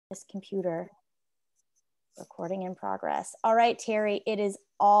this computer. Recording in progress. All right, Terry, it is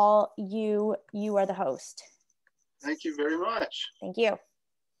all you. You are the host. Thank you very much. Thank you.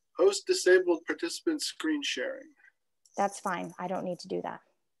 Host disabled participant screen sharing. That's fine. I don't need to do that.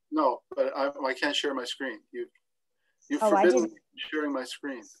 No, but I can't share my screen. You've forbidden sharing my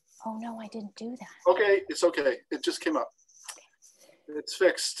screen. Oh no, I didn't do that. Okay, it's okay. It just came up. It's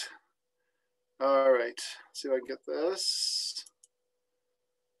fixed. All right. Let's see if I can get this.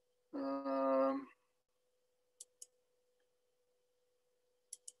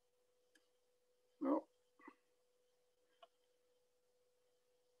 No.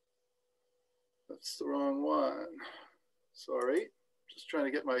 That's the wrong one. Sorry. Just trying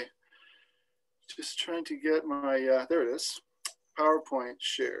to get my there it is. PowerPoint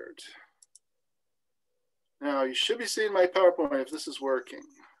shared. Now you should be seeing my PowerPoint if this is working.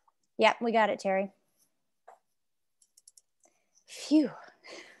 Yep, we got it, Terry. Phew.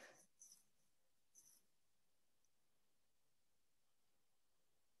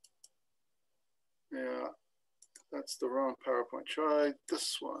 Yeah, that's the wrong PowerPoint. Try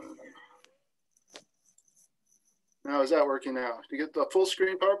this one. Now, is that working now? Do you get the full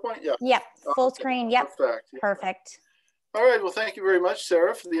screen PowerPoint? Yeah. Yep, full screen. Yep. Perfect. Yeah. Perfect. All right. Well, thank you very much,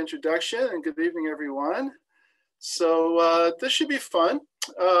 Sarah, for the introduction, and good evening, everyone. So this should be fun.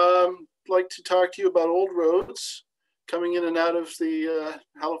 I'd like to talk to you about old roads coming in and out of the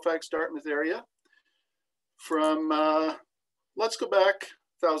Halifax, Dartmouth area from, let's go back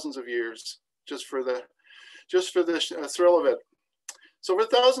thousands of years, just for the thrill of it. So for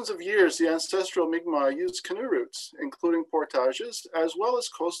thousands of years, the ancestral Mi'kmaq used canoe routes, including portages, as well as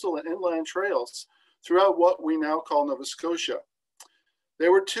coastal and inland trails throughout what we now call Nova Scotia.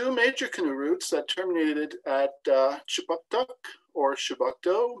 There were two major canoe routes that terminated at Kjipuktuk, or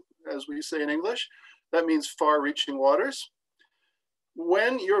Chebucto, as we say in English. That means far-reaching waters.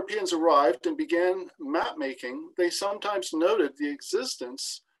 When Europeans arrived and began map making, they sometimes noted the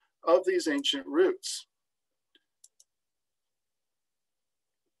existence of these ancient routes.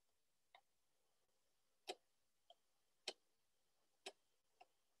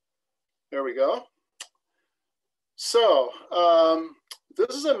 There we go. So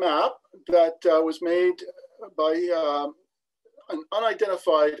this is a map that was made by an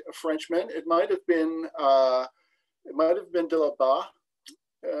unidentified Frenchman. It might have been Deveau.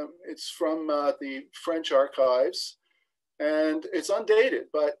 It's from the French archives, and it's undated,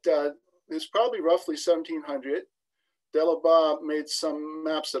 but it's probably roughly 1700. Deveau made some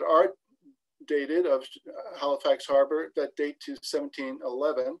maps that are dated of Halifax Harbour that date to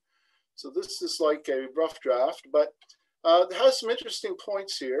 1711. So this is like a rough draft, but it has some interesting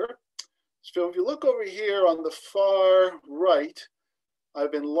points here. So if you look over here on the far right,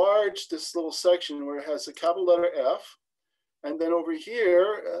 I've enlarged this little section where it has the capital letter F. And then over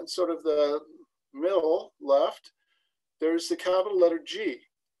here, sort of the middle left, there's the capital letter G.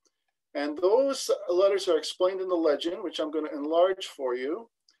 And those letters are explained in the legend, which I'm going to enlarge for you.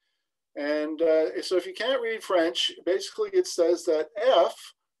 And so if you can't read French, basically it says that F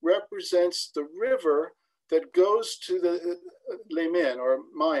represents the river that goes to the Les Mines, or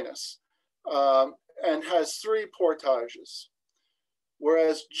Minas, and has three portages.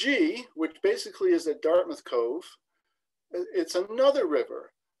 Whereas G, which basically is at Dartmouth Cove, it's another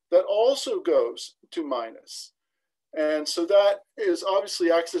river that also goes to Minas. And so that is obviously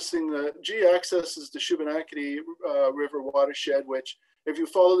accessing G accesses the Chibouctou River watershed, which if you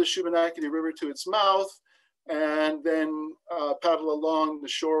follow the Chibouctou River to its mouth, and then paddle along the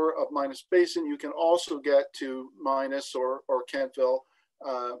shore of Minas Basin, you can also get to Minas or Kentville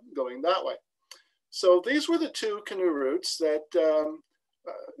going that way. So these were the two canoe routes that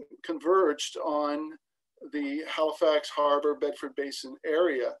converged on the Halifax Harbour, Bedford Basin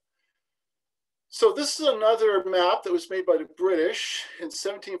area. So this is another map that was made by the British in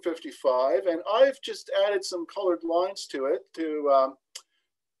 1755, and I've just added some colored lines to it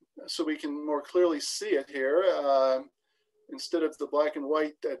so we can more clearly see it here, instead of the black and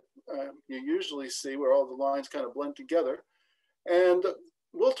white that you usually see where all the lines kind of blend together. And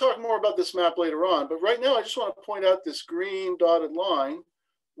we'll talk more about this map later on, but right now I just want to point out this green dotted line,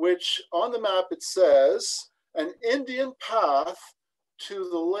 which on the map it says, an Indian path to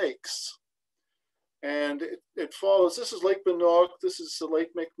the lakes. And it follows, this is Lake Benook, this is the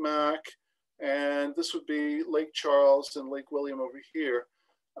Lake Mi'kmaq, and this would be Lake Charles and Lake William over here.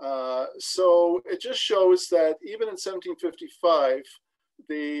 So it just shows that even in 1755,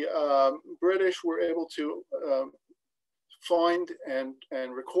 the British were able to find and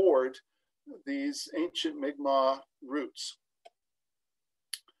record these ancient Mi'kmaq routes.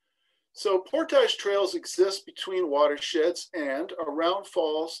 So portage trails exist between watersheds and around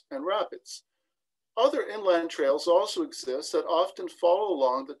falls and rapids. Other inland trails also exist that often follow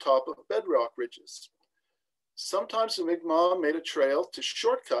along the top of bedrock ridges. Sometimes the Mi'kmaq made a trail to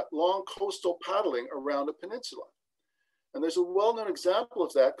shortcut long coastal paddling around a peninsula. And there's a well-known example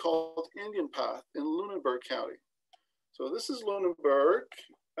of that called Indian Path in Lunenburg County. So this is Lunenburg.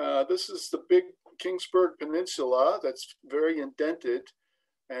 This is the big Kingsburg Peninsula that's very indented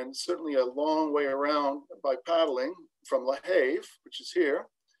and certainly a long way around by paddling from La Have, which is here.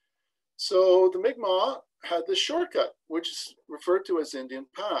 So the Mi'kmaq had this shortcut, which is referred to as Indian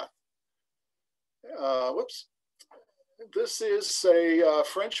Path. Whoops. This is a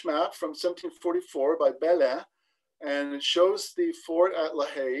French map from 1744 by Belin, and it shows the fort at La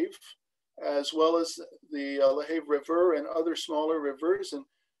Have, as well as the La Have River and other smaller rivers. And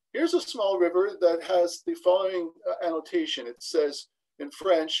here's a small river that has the following annotation. It says in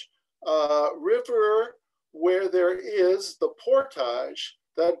French, river where there is the portage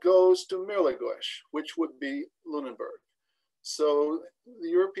that goes to Mirlegouche, which would be Lunenburg. So the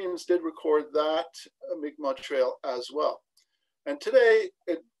Europeans did record that Mi'kmaq trail as well. And today,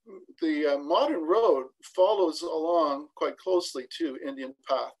 the modern road follows along quite closely to Indian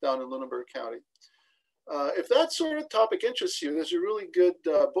Path down in Lunenburg County. If that sort of topic interests you, there's a really good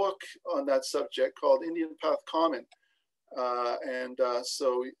book on that subject called Indian Path Common.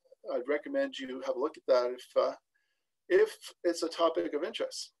 So I'd recommend you have a look at that if it's a topic of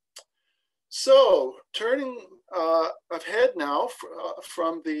interest. So turning ahead now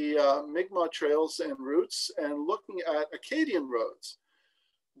from the Mi'kmaq trails and routes and looking at Acadian roads.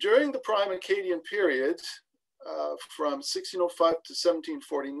 During the prime Acadian period, from 1605 to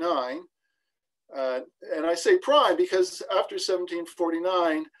 1749, and I say prime because after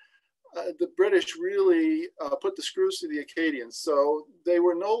 1749, the British really put the screws to the Acadians. So they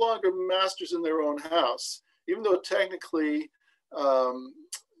were no longer masters in their own house, even though technically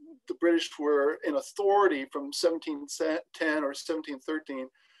the British were in authority from 1710 or 1713.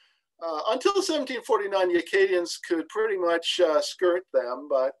 Until 1749, the Acadians could pretty much skirt them,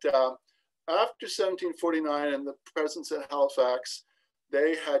 but after 1749 and the presence at Halifax,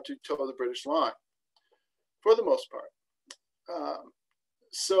 they had to toe the British line, for the most part.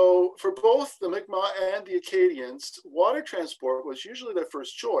 So for both the Mi'kmaq and the Acadians, water transport was usually their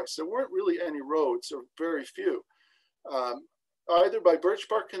first choice. There weren't really any roads, or very few, either by birch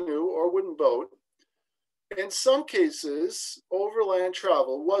bark canoe or wooden boat. In some cases, overland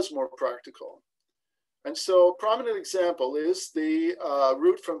travel was more practical. And so a prominent example is the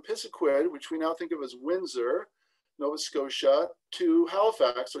route from Pisiquid, which we now think of as Windsor, Nova Scotia, to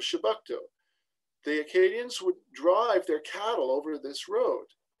Halifax or Chebucto. The Acadians would drive their cattle over this road.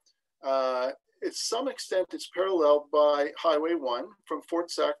 To some extent, it's paralleled by Highway 1 from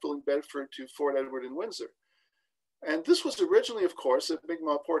Fort Sackville in Bedford to Fort Edward in Windsor. And this was originally, of course, a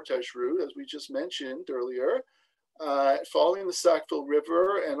Mi'kmaq portage route, as we just mentioned earlier, following the Sackville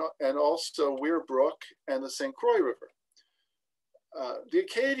River and also Weir Brook and the St. Croix River. The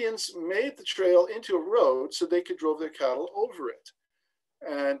Acadians made the trail into a road so they could drove their cattle over it.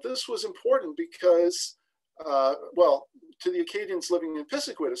 And this was important because, well, to the Acadians living in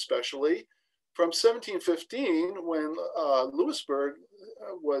Pisiquid especially, from 1715, when Louisbourg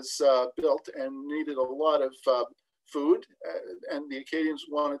was built and needed a lot of food, and the Acadians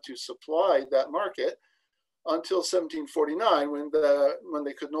wanted to supply that market, until 1749, when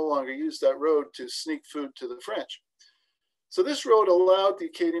they could no longer use that road to sneak food to the French. So this road allowed the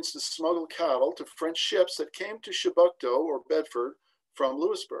Acadians to smuggle cattle to French ships that came to Chebucto or Bedford from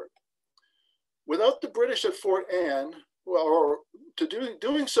Louisbourg. Without the British at Fort Anne, well, or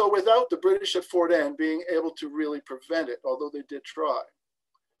doing so without the British at Fort Anne being able to really prevent it, although they did try.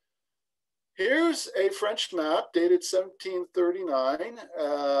 Here's a French map dated 1739.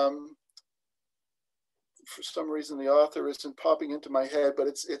 For some reason, the author isn't popping into my head, but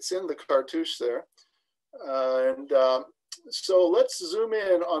it's in the cartouche there. So let's zoom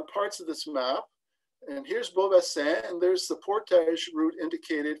in on parts of this map. And here's Beaubassin, and there's the portage route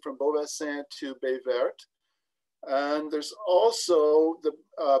indicated from Beaubassin to Baie Verte. And there's also the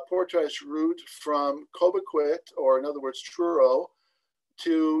portage route from Quebequit, or in other words, Truro,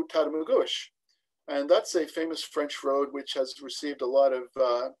 to Tatamagouche. And that's a famous French road which has received a lot of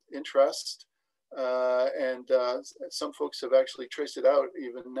interest. Some folks have actually traced it out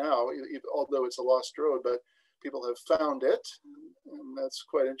even now, although it's a lost road, but people have found it, and that's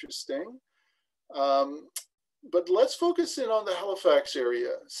quite interesting. But let's focus in on the Halifax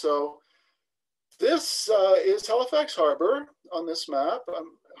area. So this is Halifax Harbour on this map.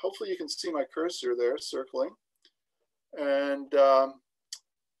 Hopefully you can see my cursor there circling. And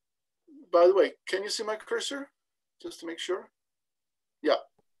by the way, can you see my cursor? Just to make sure. Yeah,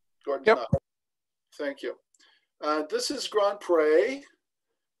 Gordon's yep. not. Thank you. This is Grand Pre,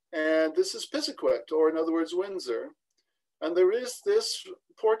 and this is Pisiquid, or in other words, Windsor. And there is this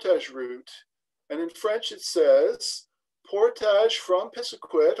portage route. And in French, it says, portage from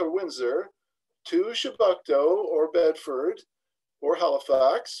Pisiquid, or Windsor, to Chebucto, or Bedford, or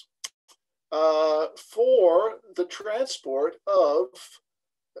Halifax, for the transport of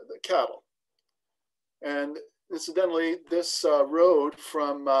the cattle. And incidentally, this road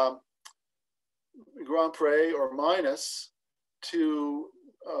from Grand Pre or Minas to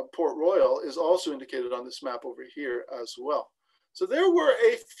Port Royal is also indicated on this map over here as well. So there were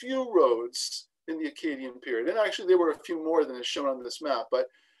a few roads in the Acadian period, and actually there were a few more than is shown on this map, but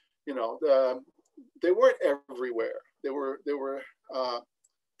you know, they weren't everywhere. There were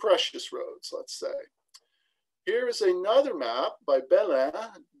precious roads, let's say. Here is another map by Belin,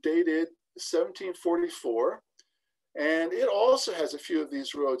 dated 1744, and it also has a few of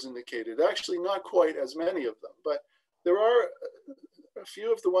these roads indicated. Actually, not quite as many of them, but there are a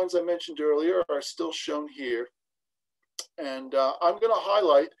few of the ones I mentioned earlier are still shown here. And I'm going to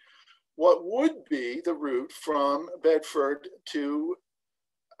highlight what would be the route from Bedford to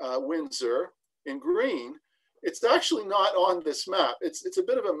Windsor in green. It's actually not on this map. It's a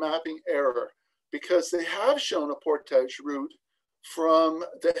bit of a mapping error, because they have shown a portage route from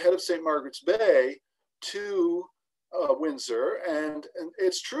the head of St. Margaret's Bay to Windsor. And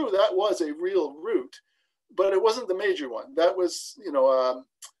it's true, that was a real route, but it wasn't the major one. That was, you know,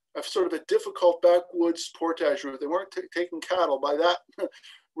 a sort of a difficult backwoods portage route. They weren't taking cattle by that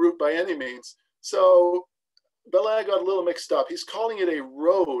route by any means. So Belin got a little mixed up. He's calling it a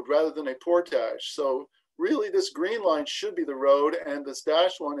road rather than a portage. So really, this green line should be the road, and this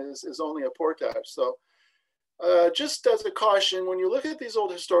dashed one is only a portage. So just as a caution, when you look at these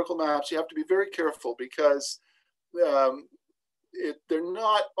old historical maps, you have to be very careful, because they're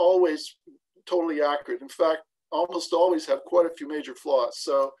not always totally accurate. In fact, almost always have quite a few major flaws.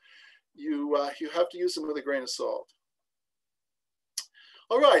 So you have to use them with a grain of salt.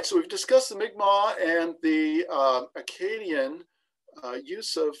 All right, so we've discussed the Mi'kmaq and the Acadian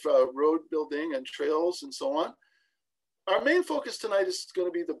use of road building and trails and so on. Our main focus tonight is going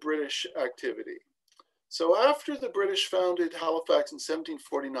to be the British activity. So after the British founded Halifax in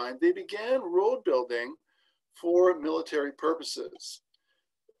 1749, they began road building for military purposes.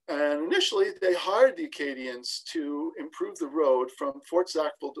 And initially, they hired the Acadians to improve the road from Fort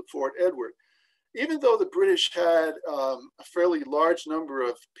Sackville to Fort Edward. Even though the British had a fairly large number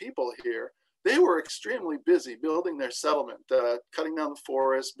of people here, they were extremely busy building their settlement, cutting down the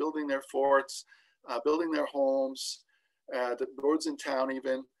forest, building their forts, building their homes, the roads in town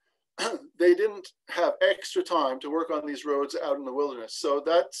even. They didn't have extra time to work on these roads out in the wilderness. So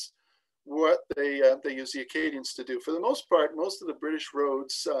that's what they used the Acadians to do. For the most part, most of the British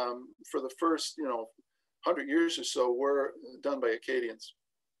roads for the first 100 years or so were done by Acadians.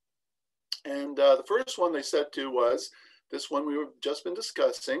 And the first one they set to was this one we've just been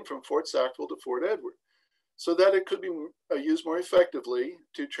discussing, from Fort Sackville to Fort Edward, so that it could be used more effectively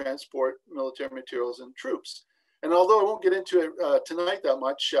to transport military materials and troops. And although I won't get into it tonight that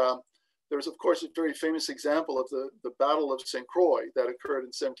much, there's of course a very famous example of the Battle of St. Croix that occurred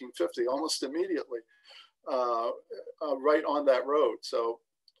in 1750, almost immediately, right on that road. So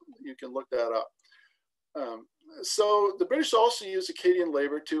you can look that up. So the British also used Acadian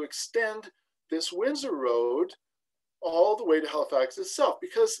labor to extend this Windsor Road all the way to Halifax itself,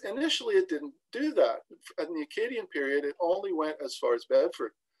 because initially it didn't do that. In the Acadian period, it only went as far as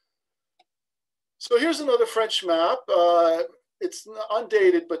Bedford. So here's another French map. It's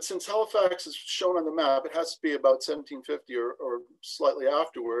undated, but since Halifax is shown on the map, it has to be about 1750 or slightly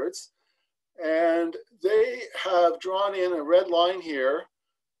afterwards. And they have drawn in a red line here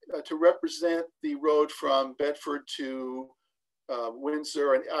to represent the road from Bedford to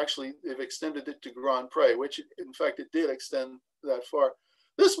Windsor, and actually they've extended it to Grand Pre, which in fact it did extend that far.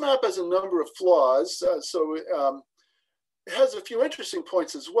 This map has a number of flaws, so it has a few interesting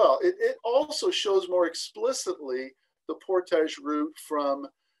points as well. It also shows more explicitly the portage route from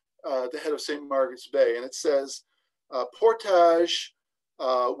the head of St. Margaret's Bay, and it says portage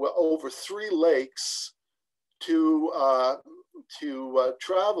over 3 lakes to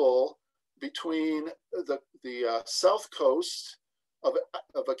travel between the south coast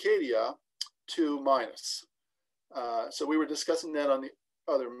of Acadia to Minas. So we were discussing that on the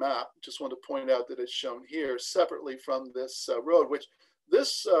other map. Just want to point out that it's shown here separately from this road, which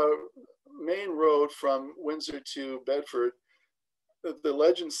this main road from Windsor to Bedford, the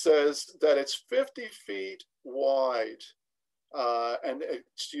legend says that it's 50 feet wide and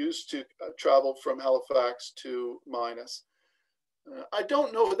it's used to travel from Halifax to Minas. I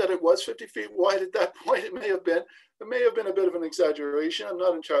don't know that it was 50 feet wide at that point. It may have been. It may have been a bit of an exaggeration. I'm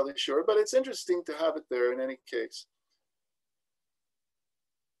not entirely sure, but it's interesting to have it there in any case.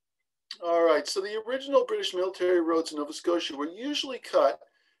 All right, so the original British military roads in Nova Scotia were usually cut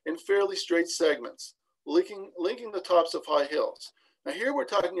in fairly straight segments, linking the tops of high hills. Now here we're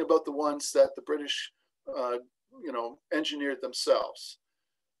talking about the ones that the British, engineered themselves.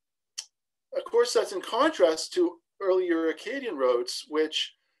 Of course, that's in contrast to earlier Acadian roads,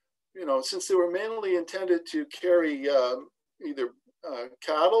 which, since they were mainly intended to carry either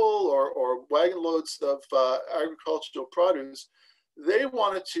cattle or wagon loads of agricultural produce, they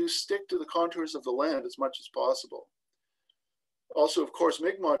wanted to stick to the contours of the land as much as possible. Also, of course,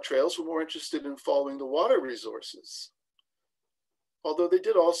 Mi'kmaq trails were more interested in following the water resources, although they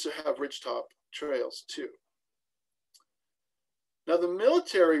did also have ridgetop trails too. Now, the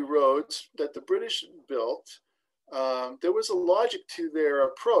military roads that the British built, there was a logic to their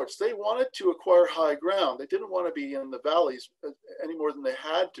approach. They wanted to acquire high ground. They didn't want to be in the valleys any more than they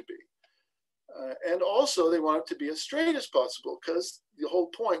had to be. And also they wanted to be as straight as possible, because the whole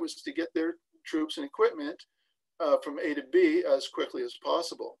point was to get their troops and equipment from A to B as quickly as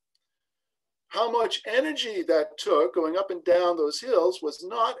possible. How much energy that took going up and down those hills was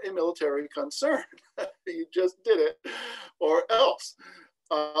not a military concern. You just did it or else.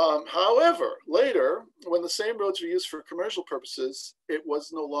 However, later, when the same roads were used for commercial purposes, it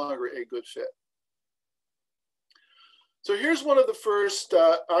was no longer a good fit. So here's one of the first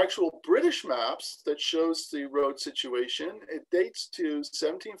actual British maps that shows the road situation. It dates to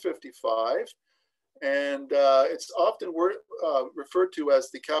 1755, and it's often referred to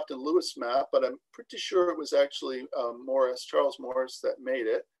as the Captain Lewis map, but I'm pretty sure it was actually Charles Morris, that made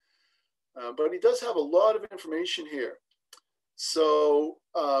it. But he does have a lot of information here. So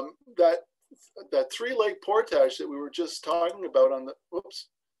that three-leg portage that we were just talking about on the, whoops,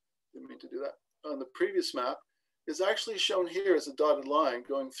 didn't mean to do that, on the previous map, is actually shown here as a dotted line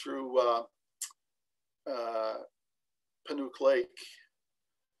going through Panuke Lake.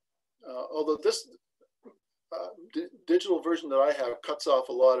 Although this digital version that I have cuts off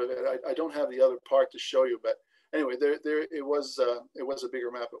a lot of it, I don't have the other part to show you. But anyway, it was a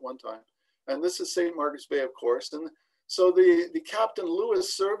bigger map at one time. And this is St. Margaret's Bay, of course. And so the Captain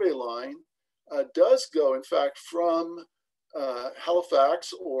Lewis survey line does go, in fact, from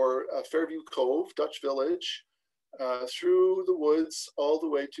Halifax or Fairview Cove, Dutch Village, through the woods all the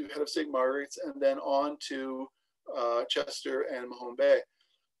way to Head of St. Margaret's, and then on to Chester and Mahone Bay.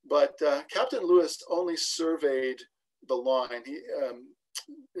 But Captain Lewis only surveyed the line.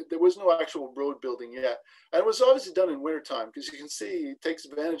 There was no actual road building yet. And it was obviously done in wintertime, because you can see he takes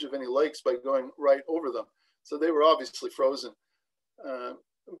advantage of any lakes by going right over them. So they were obviously frozen.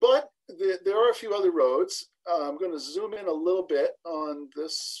 But there are a few other roads. I'm going to zoom in a little bit on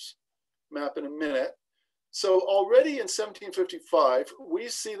this map in a minute. So already in 1755, we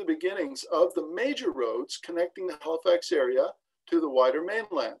see the beginnings of the major roads connecting the Halifax area to the wider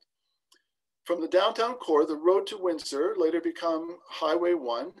mainland. From the downtown core, the road to Windsor later become Highway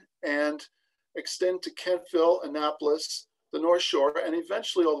 1 and extend to Kentville, Annapolis, the North Shore, and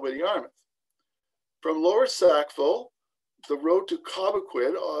eventually all the way to Yarmouth. From Lower Sackville, the road to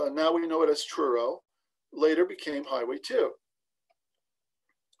Cobequid, now we know it as Truro, later became Highway 2.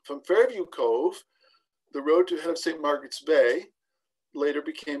 From Fairview Cove, the road to Head of St. Margaret's Bay later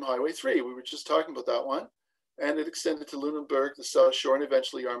became Highway 3. We were just talking about that one. And it extended to Lunenburg, the South Shore, and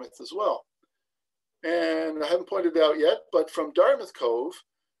eventually Yarmouth as well. And I haven't pointed it out yet, but from Dartmouth Cove,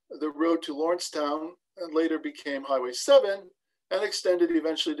 the road to Lawrencetown later became Highway 7 and extended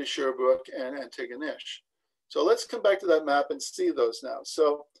eventually to Sherbrooke and Antigonish. So let's come back to that map and see those now.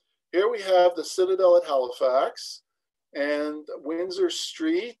 So here we have the Citadel at Halifax and Windsor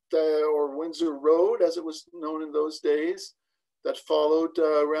Street, or Windsor Road, as it was known in those days, that followed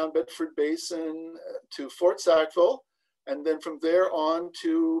around Bedford Basin to Fort Sackville, and then from there on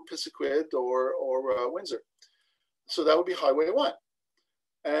to Pisiquid or Windsor. So that would be Highway 1.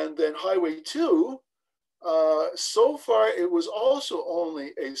 And then Highway 2, so far it was also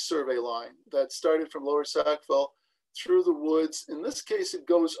only a survey line that started from Lower Sackville through the woods. In this case, it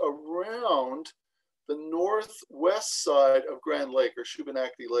goes around the northwest side of Grand Lake, or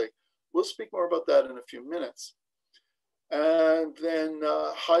Shubenacadie Lake. We'll speak more about that in a few minutes. And then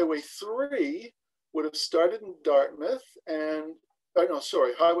Highway 3 would have started in Dartmouth, and,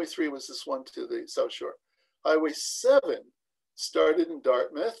 Highway 3 was this one to the South Shore. Highway 7 started in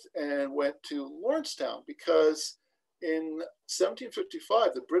Dartmouth and went to Lawrencetown, because in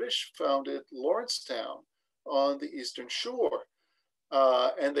 1755, the British founded Lawrencetown on the eastern shore.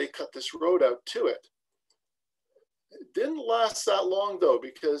 And they cut this road out to it. It didn't last that long though,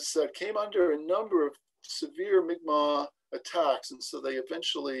 because it came under a number of severe Mi'kmaq attacks. And so they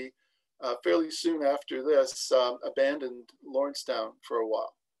eventually, fairly soon after this, abandoned Lawrencetown for a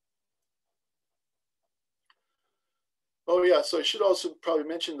while. Oh yeah, so I should also probably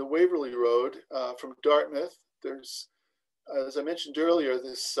mention the Waverley Road from Dartmouth. There's, as I mentioned earlier,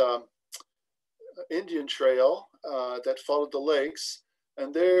 this Indian trail that followed the lakes,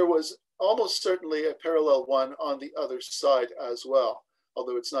 and there was almost certainly a parallel one on the other side as well,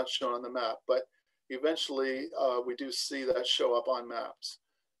 although it's not shown on the map, but eventually we do see that show up on maps.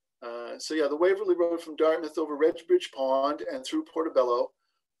 So yeah, the Waverley Road from Dartmouth over Redbridge Pond and through Portobello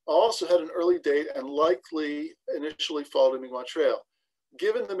also had an early date and likely initially followed a Mi'kmaq trail.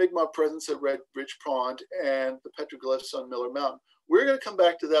 Given the Mi'kmaq presence at Redbridge Pond and the petroglyphs on Miller Mountain, we're going to come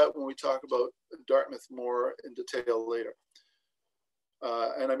back to that when we talk about Dartmouth more in detail later.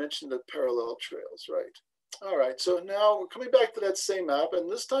 And I mentioned the parallel trails, right? All right, so now we're coming back to that same map,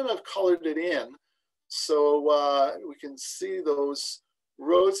 and this time I've colored it in so we can see those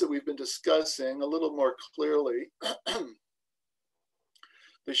roads that we've been discussing a little more clearly.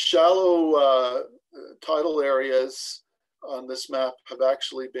 The shallow tidal areas on this map have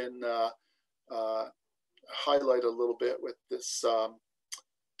actually been highlighted a little bit with this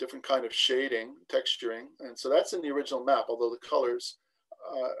different kind of shading, texturing. And so that's in the original map, although the colors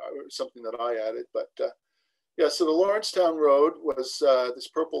are something that I added. But yeah, so the Lawrencetown Road was this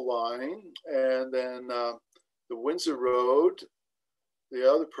purple line, and then the Windsor Road,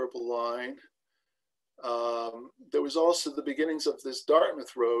 the other purple line. There was also the beginnings of this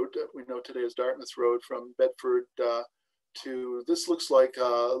Dartmouth Road that we know today as Dartmouth Road from Bedford to, this looks like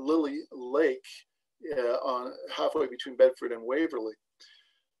Lily Lake on halfway between Bedford and Waverley.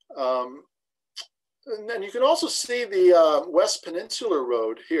 And then you can also see the West Peninsular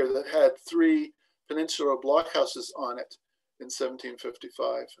Road here that had 3 peninsular blockhouses on it in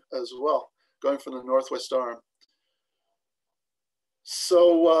 1755 as well, going from the Northwest Arm.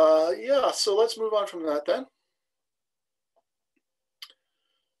 So yeah, so let's move on from that then.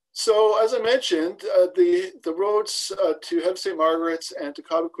 So as I mentioned, the roads to Head of St. Margaret's and to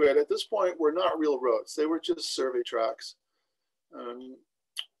Kjipuktuk at this point were not real roads. They were just survey tracks.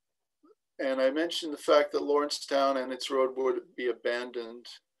 And I mentioned the fact that Lawrencetown and its road would be abandoned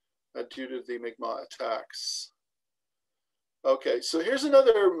due to the Mi'kmaq attacks. Okay, so here's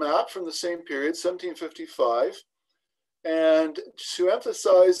another map from the same period, 1755. And to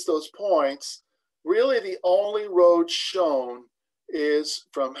emphasize those points, really the only road shown is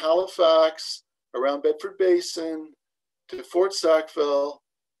from Halifax around Bedford Basin to Fort Sackville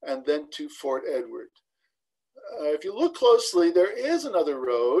and then to Fort Edward. If you look closely, there is another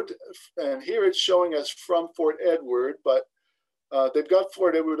road, and here it's showing us from Fort Edward, but they've got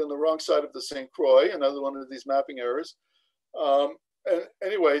Fort Edward on the wrong side of the St. Croix, another one of these mapping errors. And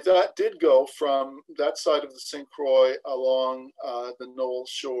anyway, that did go from that side of the St. Croix along the Knoll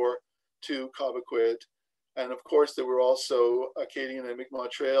shore to Kjipuktuk. And of course, there were also Acadian and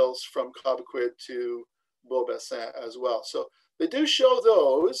Mi'kmaq trails from Kjipuktuk to Beaubassin as well. So they do show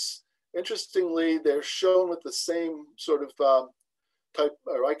those. Interestingly, they're shown with the same sort of type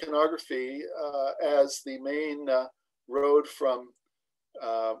or iconography as the main road from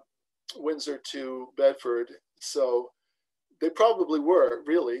Windsor to Bedford. So they probably were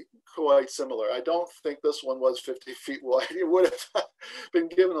really quite similar. I don't think this one was 50 feet wide. It would have been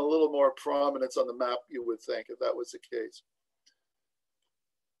given a little more prominence on the map, you would think, if that was the case.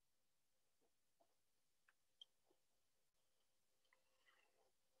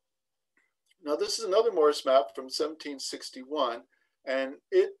 Now, this is another Morris map from 1761, and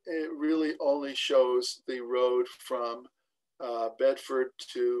it really only shows the road from Bedford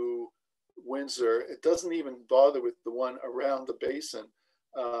to Windsor. It doesn't even bother with the one around the basin.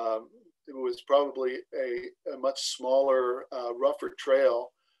 It was probably a much smaller, rougher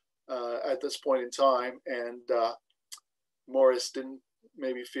trail at this point in time, and Morris didn't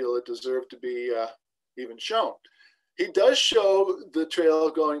maybe feel it deserved to be even shown. He does show the trail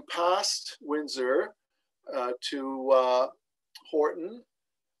going past Windsor to Horton,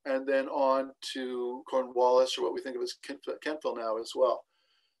 and then on to Cornwallis, or what we think of as Kentville now as well.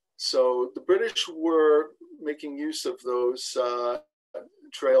 So the British were making use of those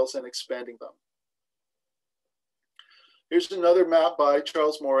trails and expanding them. Here's another map by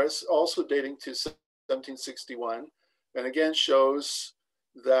Charles Morris, also dating to 1761, and again shows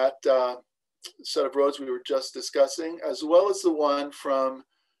that set of roads we were just discussing, as well as the one from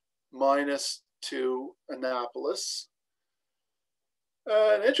Minas to Annapolis.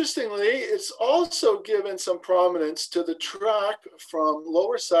 And interestingly, it's also given some prominence to the track from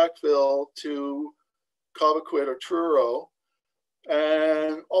Lower Sackville to Cobequid or Truro.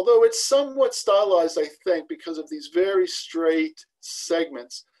 And although it's somewhat stylized, I think, because of these very straight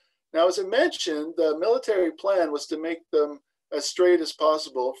segments. Now, as I mentioned, the military plan was to make them as straight as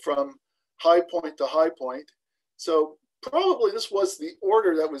possible from high point to high point. So probably this was the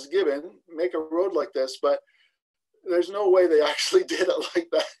order that was given, make a road like this, but there's no way they actually did it like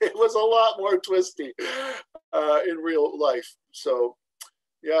that. It was a lot more twisty in real life. So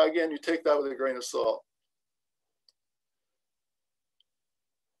yeah, again, you take that with a grain of salt.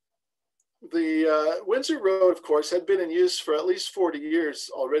 The Windsor Road, of course, had been in use for at least 40 years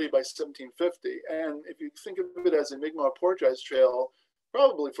already by 1750. And if you think of it as a Mi'kmaq portage trail,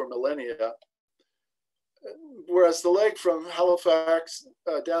 probably for millennia. Whereas the leg from Halifax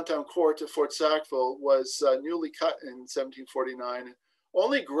downtown core to Fort Sackville was newly cut in 1749,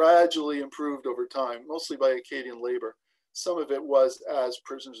 only gradually improved over time, mostly by Acadian labor. Some of it was as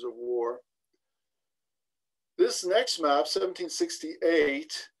prisoners of war. This next map,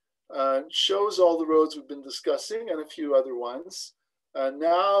 1768, shows all the roads we've been discussing and a few other ones.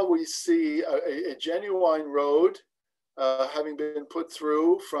 Now we see a genuine road having been put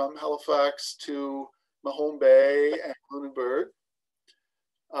through from Halifax to Mahone Bay and Lunenburg.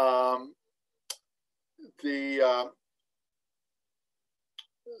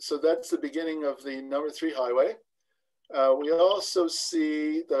 So that's the beginning of the number 3 highway. We also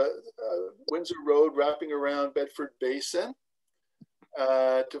see the Windsor Road wrapping around Bedford Basin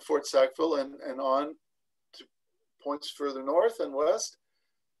to Fort Sackville and on to points further north and west.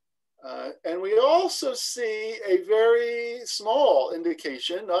 And we also see a very small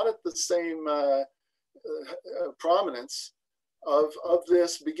indication, not at the same prominence, of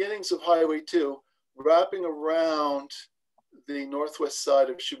this beginnings of Highway 2 wrapping around the northwest side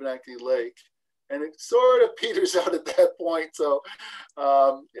of Chibouctou Lake. And it sort of peters out at that point, so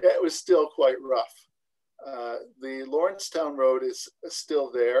it was still quite rough. The Lawrencetown Road is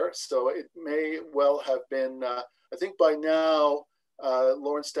still there, so it may well have been, I think by now,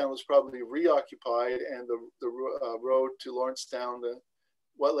 Lawrencetown was probably reoccupied, and the road to Lawrencetown,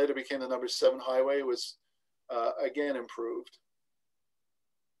 what later became the number 7 highway, was again improved.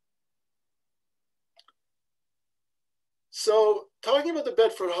 So talking about the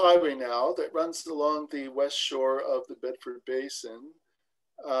Bedford Highway now that runs along the west shore of the Bedford Basin,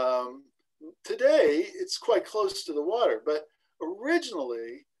 today it's quite close to the water, but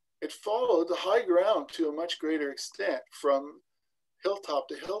originally it followed the high ground to a much greater extent from hilltop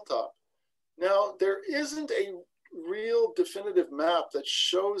to hilltop. Now, there isn't a real definitive map that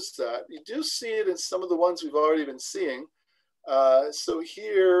shows that. You do see it in some of the ones we've already been seeing. So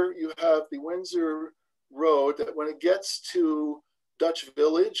here you have the Windsor Road that when it gets to Dutch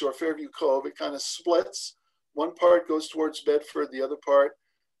Village or Fairview Cove, it kind of splits. One part goes towards Bedford, the other part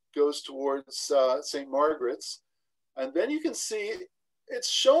goes towards St. Margaret's. And then you can see it's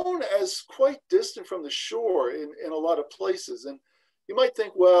shown as quite distant from the shore in a lot of places. And you might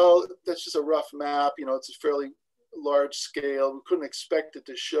think, well, that's just a rough map. You know, it's a fairly large scale. We couldn't expect it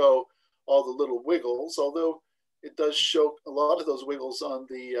to show all the little wiggles, although it does show a lot of those wiggles on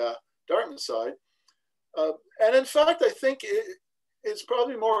the Dartmouth side. And in fact, I think it's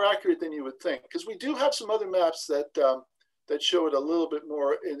probably more accurate than you would think, because we do have some other maps that that show it a little bit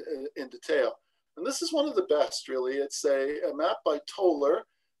more in detail. And this is one of the best, really. It's a map by Toller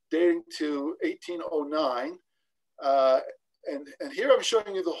dating to 1809. And here I'm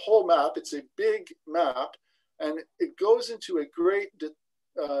showing you the whole map. It's a big map, and it goes into a great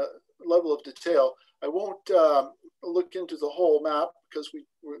level of detail. I won't look into the whole map because we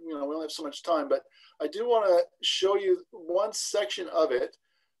only have so much time, but I do want to show you one section of it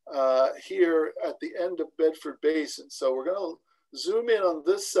here at the end of Bedford Basin. So we're going to zoom in on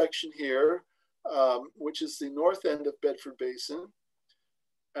this section here, which is the north end of Bedford Basin.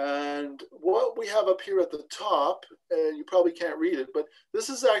 And what we have up here at the top, you probably can't read it, but this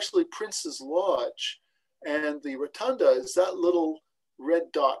is actually Prince's Lodge. And the rotunda is that little red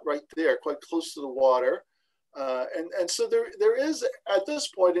dot right there, quite close to the water. And so there is, at this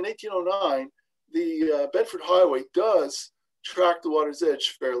point in 1809, the Bedford Highway does track the water's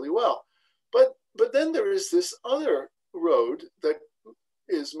edge fairly well. But then there is this other road that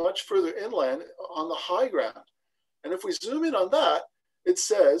is much further inland on the high ground. And if we zoom in on that, it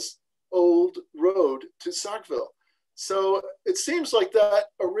says Old Road to Sackville. So it seems like that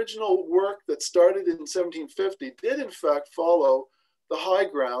original work that started in 1750 did in fact follow the high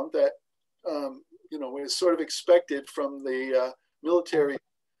ground that was sort of expected from the military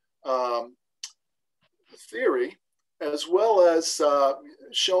theory. as well as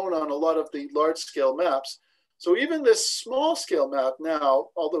shown on a lot of the large-scale maps. So even this small-scale map now,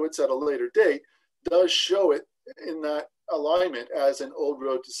 although it's at a later date, does show it in that alignment as an old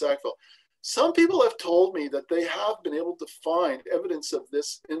road to Sackville. Some people have told me that they have been able to find evidence of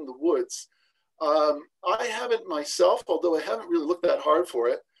this in the woods. I haven't myself, although I haven't really looked that hard for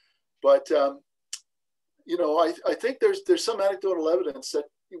it. But you know, I think there's some anecdotal evidence that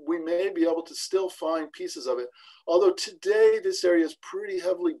we may be able to still find pieces of it. Although today this area is pretty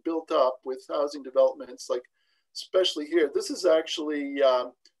heavily built up with housing developments, like especially here. This is actually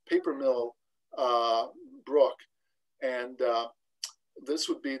Paper Mill Brook, and this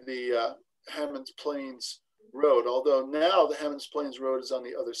would be the Hammonds Plains Road. Although now the Hammonds Plains Road is on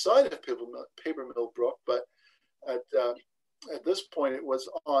the other side of Paper Mill Brook, but at this point it was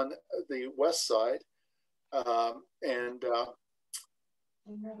on the west side, and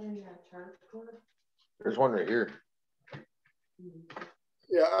there's one right here.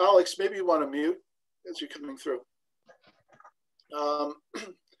 Yeah, Alex, maybe you want to mute as you're coming through.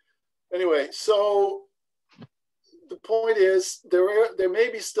 Anyway, so the point is there may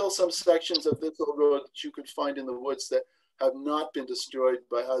be still some sections of this old road that you could find in the woods that have not been destroyed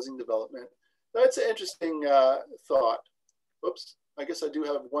by housing development. That's an interesting thought. Oops, I guess I do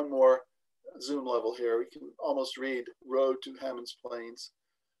have one more zoom level here. We can almost read road to Hammonds Plains.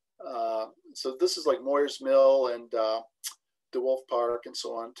 So this is like Moyers Mill and DeWolf Park and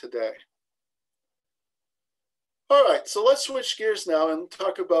so on today. All right, so let's switch gears now and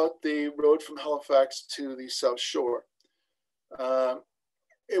talk about the road from Halifax to the South Shore.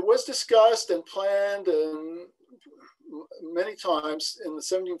 It was discussed and planned and many times in the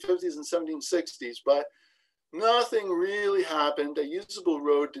 1750s and 1760s, but nothing really happened. A usable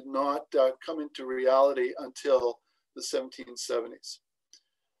road did not come into reality until the 1770s.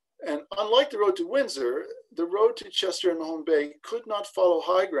 And unlike the road to Windsor, the road to Chester and Mahone Bay could not follow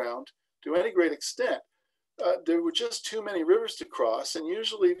high ground to any great extent. There were just too many rivers to cross, and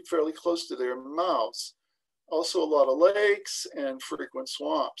usually fairly close to their mouths. Also a lot of lakes and frequent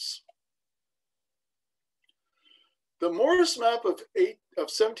swamps. The Morris map of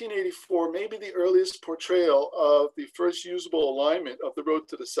 1784 may be the earliest portrayal of the first usable alignment of the road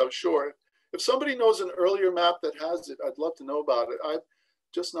to the South Shore. If somebody knows an earlier map that has it, I'd love to know about it. I've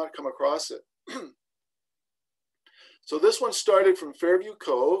just not come across it. So this one started from Fairview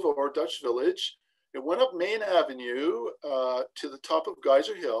Cove or Dutch Village. It went up Main Avenue to the top of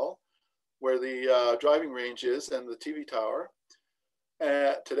Geyser Hill, where the driving range is and the TV tower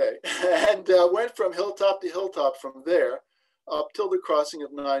today, and went from hilltop to hilltop from there up till the crossing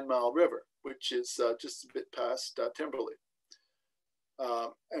of 9 Mile River, which is just a bit past Timberley.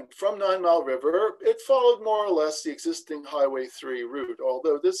 And from 9 Mile River, it followed more or less the existing Highway 3 route,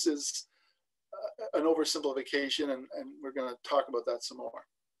 although this is an oversimplification, and we're going to talk about that some more.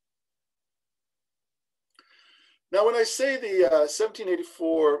 Now, when I say the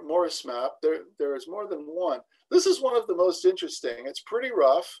 1784 Morris map, there is more than one. This is one of the most interesting. It's pretty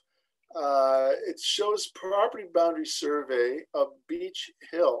rough. It shows property boundary survey of Beach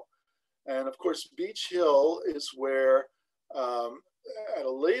Hill. And of course, Beach Hill is where, at a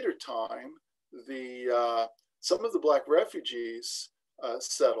later time, some of the Black refugees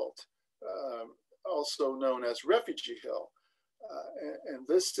settled, also known as Refugee Hill. And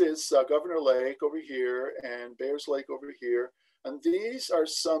this is Governor Lake over here and Bears Lake over here. And these are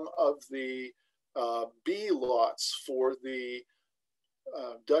some of the B lots for the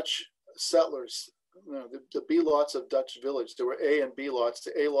Dutch settlers, the B lots of Dutch Village. There were A and B lots.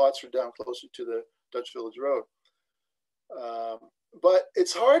 The A lots were down closer to the Dutch Village Road. But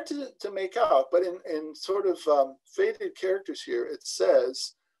it's hard to make out, but in sort of faded characters here, it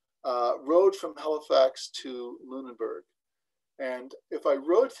says road from Halifax to Lunenburg. And if I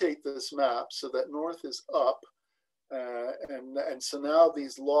rotate this map so that north is up, and so now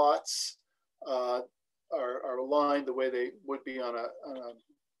these lots are aligned the way they would be on a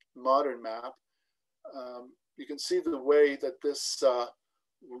modern map, you can see the way that this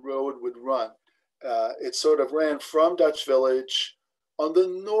road would run. It sort of ran from Dutch Village on the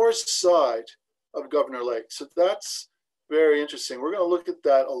north side of Governor Lake. So that's very interesting. We're going to look at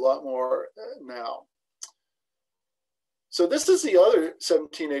that a lot more now. So this is the other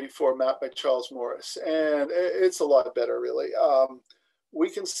 1784 map by Charles Morris, and it's a lot better, really. We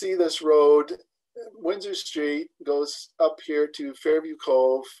can see this road. Windsor Street goes up here to Fairview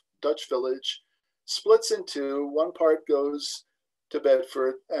Cove, Dutch Village, splits in two. One part goes to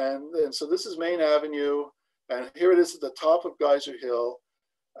Bedford, and so this is Main Avenue, and here it is at the top of Geyser Hill.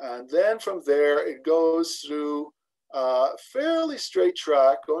 And then from there, it goes through a fairly straight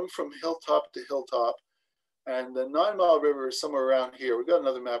track, going from hilltop to hilltop, And the 9 Mile River is somewhere around here. We've got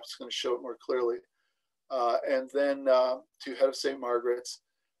another map that's going to show it more clearly. And then to head of St. Margaret's,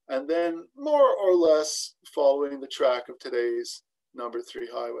 and then more or less following the track of today's number 3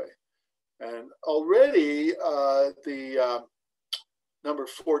 highway. And already the number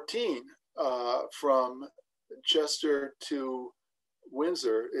 14 from Chester to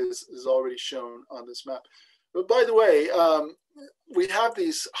Windsor is already shown on this map. But by the way, we have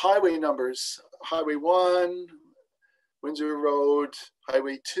these highway numbers: Highway 1, Windsor Road,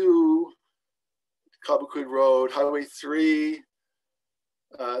 Highway 2, Kjipuktuk Road, Highway 3,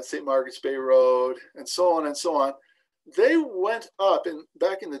 St. Margaret's Bay Road, and so on and so on. They went up, and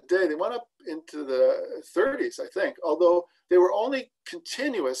back in the day, they went up into the 30s, I think, although they were only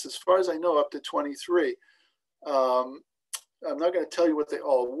continuous, as far as I know, up to 23. I'm not going to tell you what they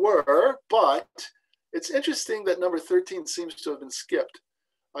all were, but it's interesting that number 13 seems to have been skipped.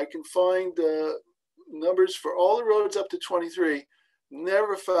 I can find numbers for all the roads up to 23,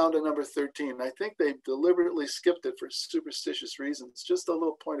 never found a number 13. I think they deliberately skipped it for superstitious reasons. Just a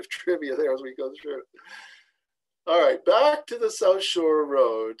little point of trivia there as we go through. All right, back to the South Shore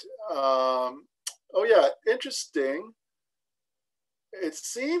Road. Oh yeah, interesting. It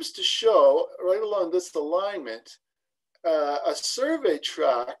seems to show right along this alignment a survey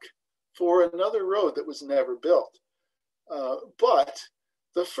track for another road that was never built. But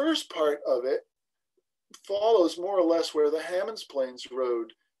the first part of it follows more or less where the Hammonds Plains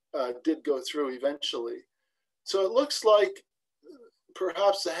Road did go through eventually. So it looks like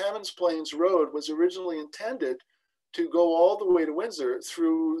perhaps the Hammonds Plains Road was originally intended to go all the way to Windsor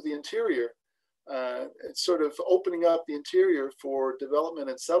through the interior. It's sort of opening up the interior for development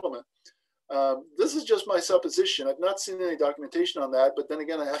and settlement. This is just my supposition. I've not seen any documentation on that, but then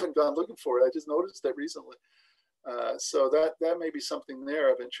again, I haven't gone looking for it. I just noticed that recently. So that may be something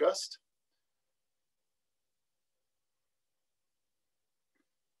there of interest.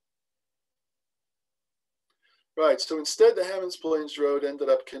 Right, so instead the Hammonds Plains Road ended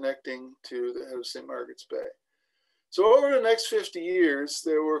up connecting to the head of St. Margaret's Bay. So over the next 50 years,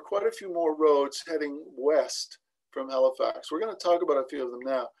 there were quite a few more roads heading west from Halifax. We're going to talk about a few of them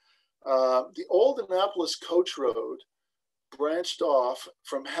now. The old Annapolis Coach Road branched off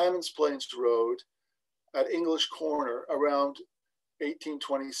from Hammonds Plains Road at English Corner around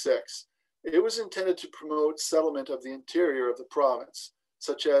 1826. It was intended to promote settlement of the interior of the province,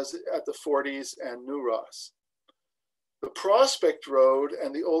 such as at the Forties and New Ross. The Prospect Road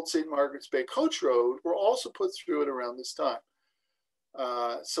and the old St. Margaret's Bay Coach Road were also put through it around this time.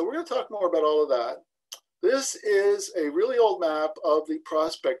 So we're going to talk more about all of that. This is a really old map of the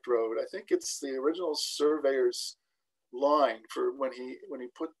Prospect Road. I think it's the original surveyor's line for when he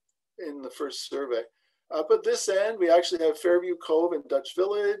put in the first survey. But this end, we actually have Fairview Cove and Dutch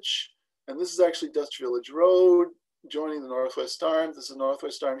Village. And this is actually Dutch Village Road joining the Northwest Arm. This is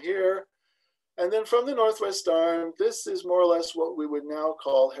Northwest Arm here. And then from the Northwest Arm, this is more or less what we would now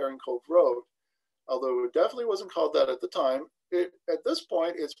call Herring Cove Road. Although it definitely wasn't called that at the time. At this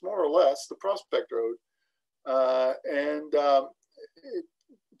point, it's more or less the Prospect Road. It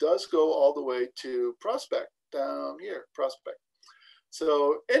does go all the way to Prospect, down here, Prospect.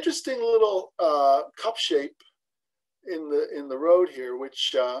 So interesting little cup shape in the road here,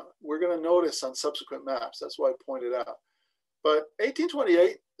 which we're going to notice on subsequent maps. That's why I pointed out. But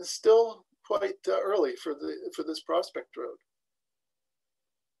 1828 is still quite early for this Prospect Road.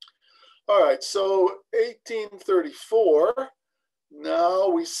 All right, so 1834. Now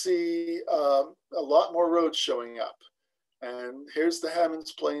we see a lot more roads showing up. And here's the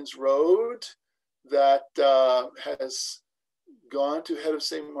Hammonds Plains Road that has gone to head of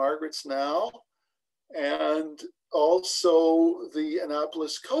St. Margaret's now. And also the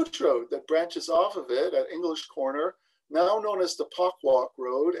Annapolis Coach Road that branches off of it at English Corner, now known as the Pockwalk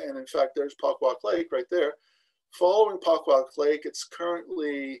Road. And in fact, there's Pockwalk Lake right there. Following Pockwalk Lake, it's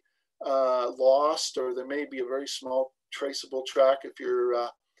currently lost, or there may be a very small traceable track. If you're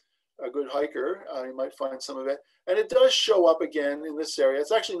a good hiker, you might find some of it. And it does show up again in this area.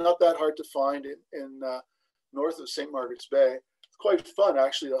 It's actually not that hard to find in north of St. Margaret's Bay. It's quite fun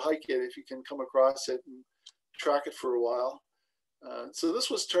actually to hike it if you can come across it and track it for a while. So this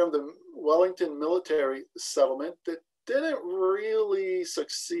was termed the Wellington Military Settlement that didn't really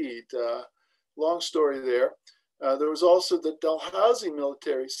succeed. Long story there. There was also the Dalhousie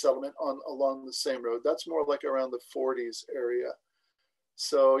Military Settlement along the same road. That's more like around the 40s area.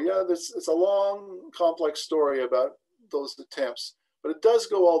 So yeah, it's a long, complex story about those attempts, but it does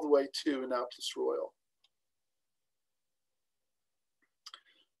go all the way to Annapolis Royal.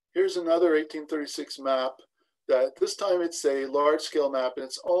 Here's another 1836 map that this time it's a large scale map and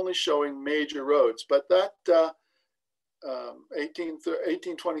it's only showing major roads. But that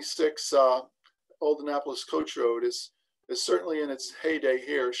 1826 Old Annapolis Coach Road is certainly in its heyday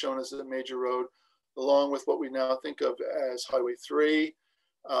here, shown as a major road, along with what we now think of as Highway 3,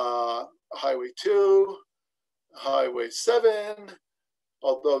 Highway 2, Highway 7,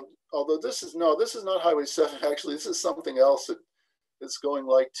 although this is not Highway 7, actually. This is something else that's going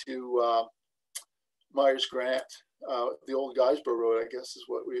like to Myers Grant, the old Guysborough Road, I guess is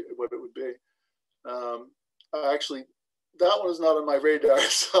what it would be. Actually, that one is not on my radar,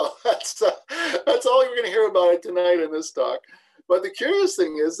 so that's all you're going to hear about it tonight in this talk. But the curious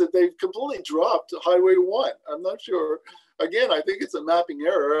thing is that they've completely dropped Highway 1. I'm not sure. Again, I think it's a mapping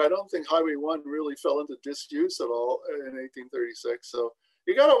error. I don't think Highway 1 really fell into disuse at all in 1836. So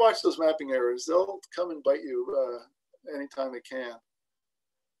you got to watch those mapping errors. They'll come and bite you anytime they can.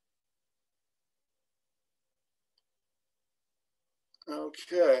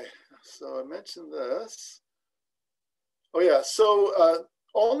 Okay, so I mentioned this. Oh yeah, so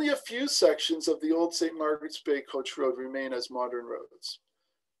only a few sections of the old St. Margaret's Bay Coach Road remain as modern roads.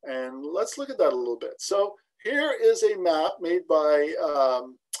 And let's look at that a little bit. So here is a map made by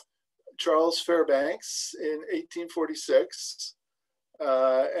Charles Fairbanks in 1846.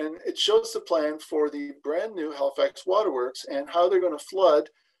 And it shows the plan for the brand new Halifax Waterworks and how they're going to flood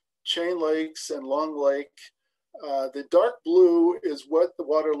Chain Lakes and Long Lake. The dark blue is what the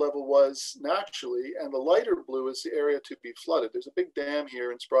water level was naturally, and the lighter blue is the area to be flooded. There's a big dam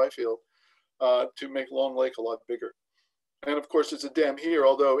here in Spryfield to make Long Lake a lot bigger. And of course, there's a dam here,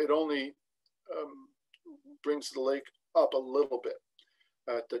 although it only brings the lake up a little bit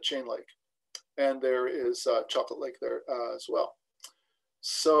at the Chain Lake. And there is Chocolate Lake there as well.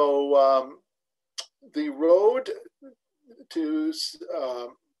 So the road to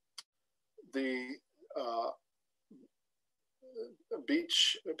the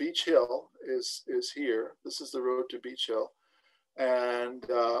Beach Hill is here. This is the road to Beach Hill, and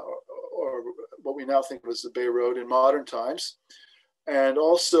or what we now think of as the Bay Road in modern times. And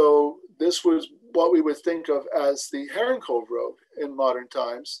also, this was what we would think of as the Herring Cove Road in modern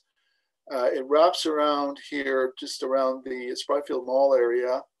times. It wraps around here, just around the Spryfield Mall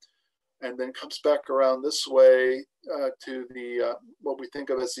area, and then comes back around this way to the what we think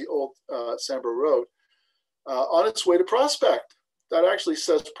of as the old Sambro Road, on its way to Prospect. That actually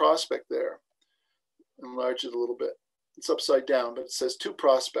says Prospect there. Enlarge it a little bit. It's upside down, but it says to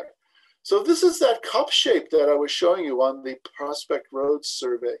Prospect. So this is that cup shape that I was showing you on the Prospect Road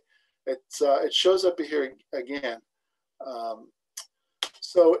survey. It shows up here again.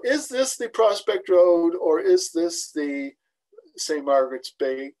 So is this the Prospect Road, or is this the St. Margaret's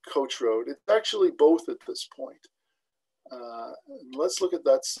Bay Coach Road? It's actually both at this point. Let's look at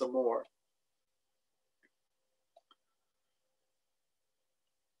that some more.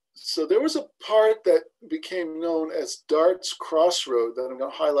 So there was a part that became known as Dart's Crossroad that I'm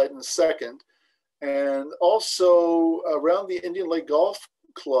going to highlight in a second. And also around the Indian Lake Golf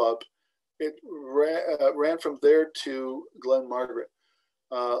Club, it ran from there to Glen Margaret.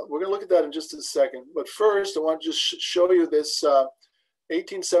 We're going to look at that in just a second. But first, I want to just show you this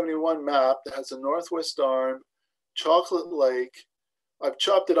 1871 map that has a northwest arm, Chocolate Lake. I've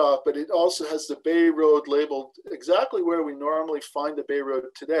chopped it off, but it also has the Bay Road labeled exactly where we normally find the Bay Road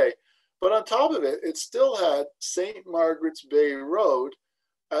today. But on top of it, it still had St. Margaret's Bay Road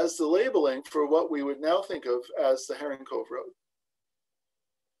as the labeling for what we would now think of as the Herring Cove Road.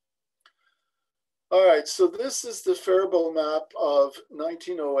 All right, so this is the Faribault map of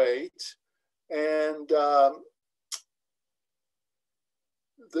 1908. And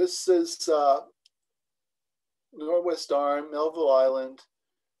this is Northwest Arm, Melville Island,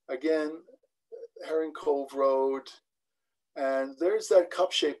 again, Herring Cove Road, and there's that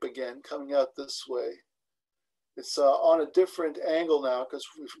cup shape again coming out this way. It's on a different angle now because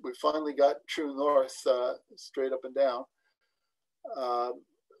we finally got true north, straight up and down.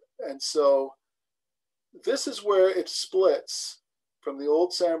 And so this is where it splits from the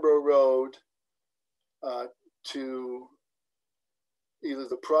old Sambro Road to either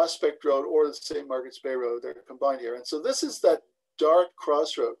the Prospect Road or the St. Margaret's Bay Road. They're combined here. And so this is that Dart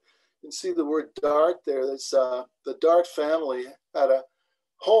crossroad. You can see the word Dart there. That's the Dart family had a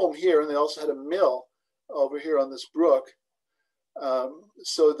home here, and they also had a mill over here on this brook.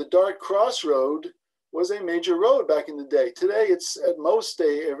 So the Dart Crossroad was a major road back in the day. Today, it's at most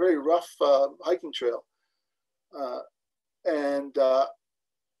a very rough hiking trail.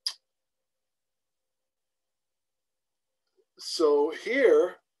 So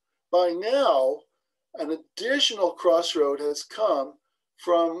here, by now, an additional crossroad has come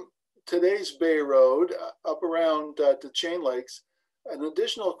from today's Bay Road up around the Chain Lakes, an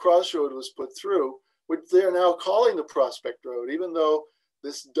additional crossroad was put through, which they're now calling the Prospect Road, even though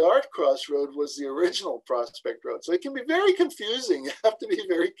this Dart Crossroad was the original Prospect Road. So it can be very confusing. You have to be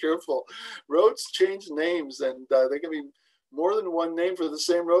very careful. Roads change names, and there can be more than one name for the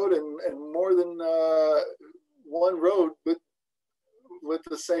same road, and more than one road with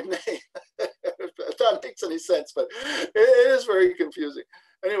the same name. If that makes any sense, but it is very confusing.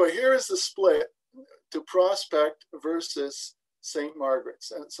 Anyway, here is the split to Prospect versus St.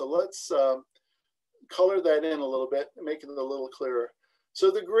 Margaret's. And so let's color that in a little bit, make it a little clearer. So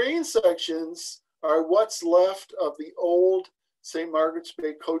the green sections are what's left of the old St. Margaret's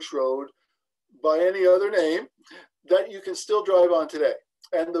Bay Coach Road by any other name that you can still drive on today.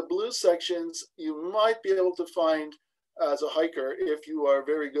 And the blue sections you might be able to find as a hiker if you are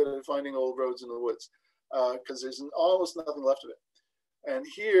very good at finding old roads in the woods, because there's almost nothing left of it. And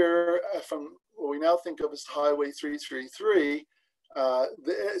here, from what we now think of as Highway 333,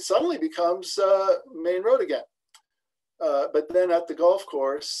 it suddenly becomes main road again. But then at the golf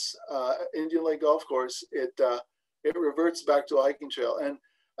course, Indian Lake Golf Course, it reverts back to a hiking trail.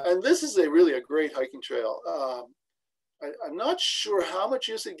 And this is really a great hiking trail. I'm not sure how much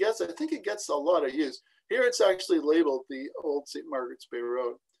use it gets. I think it gets a lot of use. Here it's actually labeled the Old St. Margaret's Bay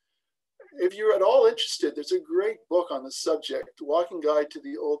Road. If you're at all interested, there's a great book on the subject, Walking Guide to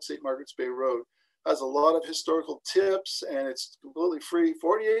the Old St. Margaret's Bay Road. Has a lot of historical tips, and it's completely free,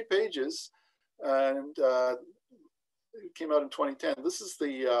 48 pages. And it came out in 2010. This is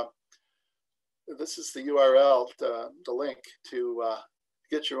the URL, the link to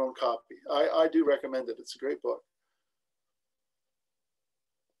get your own copy. I do recommend it. It's a great book.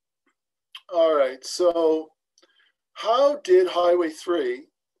 All right, so how did Highway 3,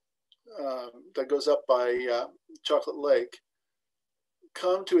 that goes up by Chocolate Lake,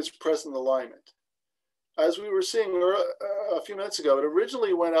 come to its present alignment? As we were seeing a few minutes ago, it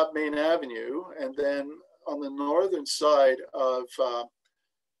originally went up Main Avenue, and then on the northern side of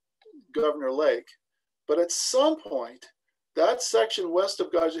Governor Lake. But at some point, that section west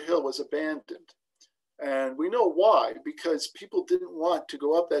of Geyser Hill was abandoned. And we know why, because people didn't want to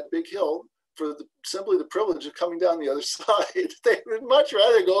go up that big hill for simply the privilege of coming down the other side. They would much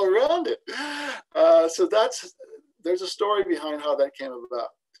rather go around it. So there's a story behind how that came about.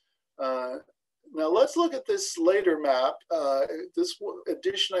 Now let's look at this later map. This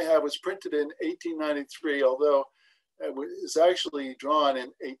edition I have was printed in 1893, although it was actually drawn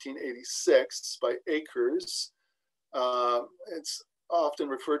in 1886 by Akers. It's often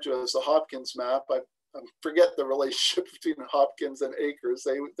referred to as the Hopkins map. I forget the relationship between Hopkins and Akers.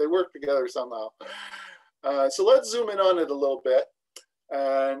 They work together somehow. So let's zoom in on it a little bit.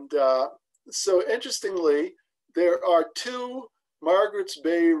 And so interestingly, there are two Margaret's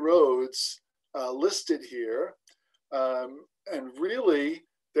Bay roads listed here. And really,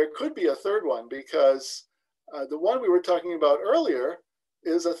 there could be a third one, because the one we were talking about earlier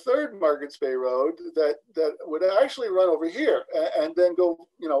is a third Margaret's Bay Road that would actually run over here and then go,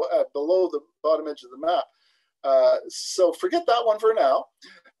 below the bottom edge of the map. So forget that one for now.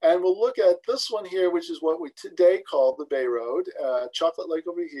 And we'll look at this one here, which is what we today call the Bay Road. Chocolate Lake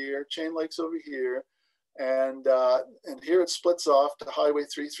over here, Chain Lake's over here. And here it splits off to Highway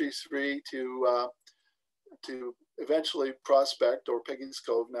 333 to eventually Prospect, or Peggy's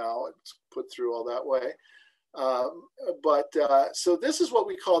Cove now. It's put through all that way. So this is what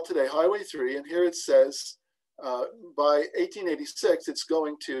we call today Highway 3, and here it says by 1886 it's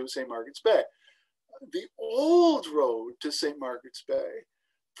going to St. Margaret's Bay. The old road to St. Margaret's Bay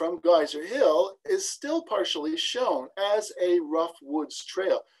from Geyser Hill is still partially shown as a rough woods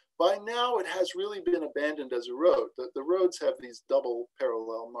trail. By now it has really been abandoned as a road. The roads have these double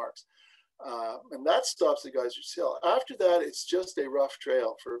parallel marks. And that stops at Geyser's Hill. After that, it's just a rough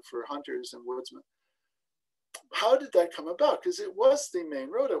trail for hunters and woodsmen. How did that come about? Because it was the main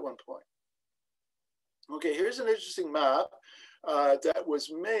road at one point. Okay, here's an interesting map that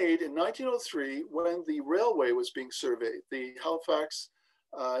was made in 1903 when the railway was being surveyed, the Halifax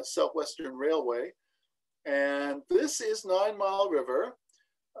Southwestern Railway. And this is 9 Mile River,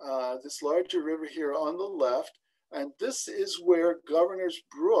 this larger river here on the left. And this is where Governor's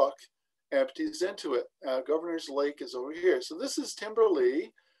Brook empties into it. Governor's Lake is over here. So this is Timberlea,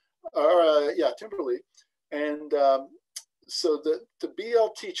 Timberlea. And so the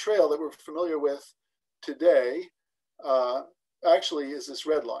BLT trail that we're familiar with today actually is this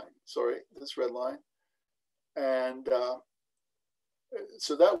red line, this red line. And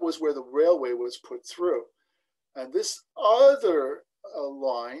so that was where the railway was put through. And this other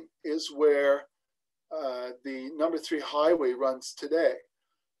line is where the number 3 highway runs today.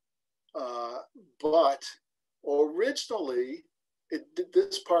 But originally,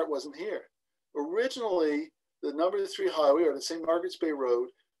 this part wasn't here. Originally, the number 3 highway, or the St. Margaret's Bay Road,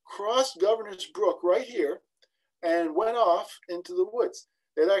 crossed Governor's Brook right here and went off into the woods.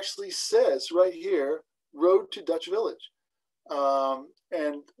 It actually says right here, road to Dutch Village.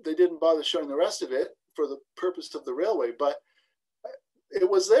 And they didn't bother showing the rest of it for the purpose of the railway, but it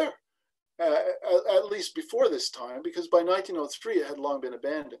was there, at least before this time, because by 1903, it had long been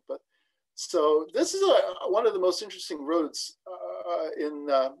abandoned. But so this is one of the most interesting roads in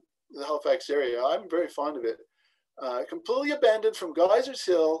the Halifax area. I'm very fond of it. Completely abandoned from Geysers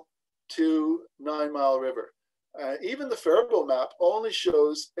Hill to 9 Mile River. Even the Faribault map only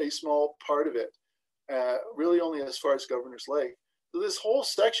shows a small part of it, really only as far as Governor's Lake. So this whole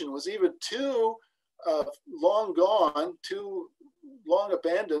section was even too long gone, too long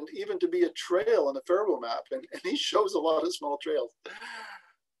abandoned, even to be a trail on the Faribault map. And he shows a lot of small trails.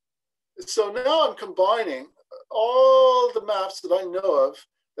 So now I'm combining all the maps that I know of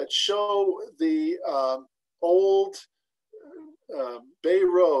that show the old Bay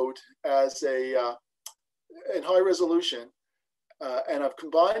Road as in high resolution, and I've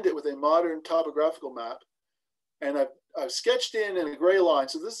combined it with a modern topographical map, and I've sketched in a gray line.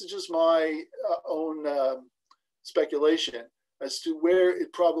 So this is just my own speculation as to where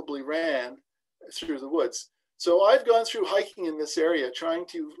it probably ran through the woods. So I've gone through hiking in this area, trying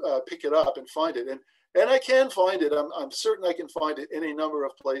to pick it up and find it, and I can find it. I'm certain I can find it in a number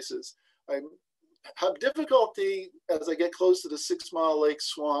of places. I have difficulty as I get close to the 6 Mile Lake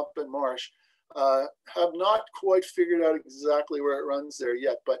swamp and marsh. Have not quite figured out exactly where it runs there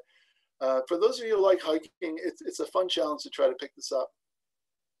yet, but for those of you who like hiking, it's a fun challenge to try to pick this up.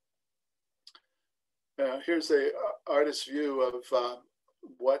 Here's a artist's view of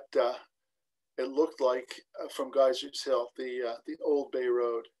what it looked like from Geysers Hill, the old Bay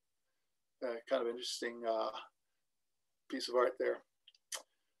Road. Kind of interesting piece of art there.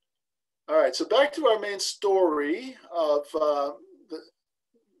 All right, so back to our main story of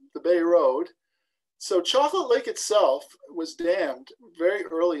the Bay Road. So Chocolate Lake itself was dammed very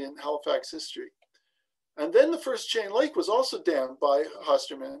early in Halifax history. And then the first chain lake was also dammed by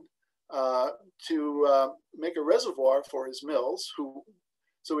Hosterman to make a reservoir for his mills,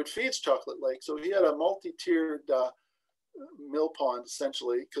 so it feeds Chocolate Lake. So he had a multi-tiered mill pond,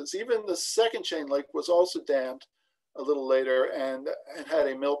 essentially, because even the second chain lake was also dammed a little later and had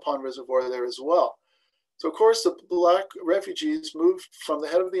a mill pond reservoir there as well. So, of course, the Black refugees moved from the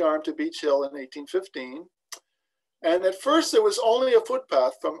head of the arm to Beach Hill in 1815. And at first, there was only a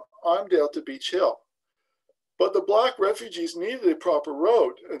footpath from Armdale to Beach Hill. But the Black refugees needed a proper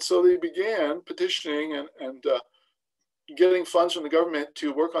road. And so they began petitioning and getting funds from the government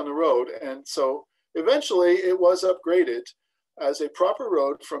to work on the road. And so eventually, it was upgraded as a proper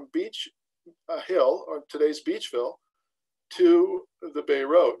road from Beach Hill, or today's Beachville, to the Bay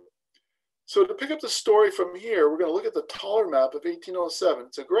Road. So to pick up the story from here, we're going to look at the taller map of 1807.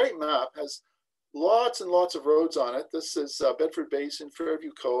 It's a great map, has lots and lots of roads on it. This is Bedford Basin,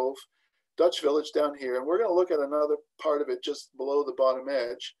 Fairview Cove, Dutch Village down here. And we're going to look at another part of it just below the bottom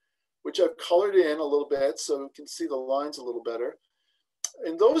edge, which I've colored in a little bit so we can see the lines a little better.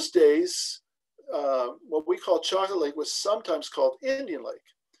 In those days, what we call Chocolate Lake was sometimes called Indian Lake.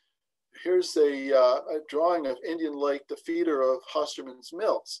 Here's a drawing of Indian Lake, the feeder of Hosterman's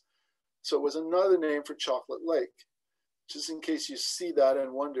mills. So it was another name for Chocolate Lake, just in case you see that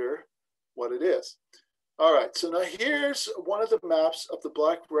and wonder what it is. All right, so now here's one of the maps of the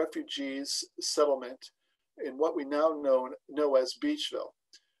Black refugees settlement in what we now know as Beachville.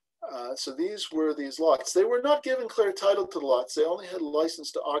 So these were these lots. They were not given clear title to the lots. They only had a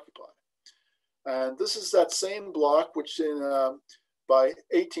license to occupy. And this is that same block, which by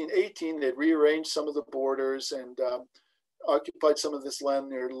 1818, they'd rearranged some of the borders and occupied some of this land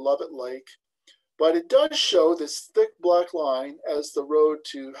near Lovett Lake. But it does show this thick black line as the road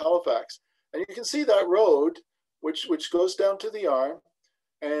to Halifax. And you can see that road, which goes down to the arm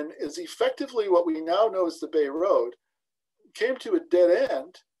and is effectively what we now know as the Bay Road, came to a dead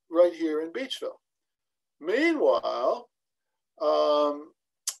end right here in Beachville. Meanwhile,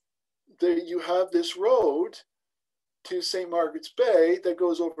 you have this road to St. Margaret's Bay that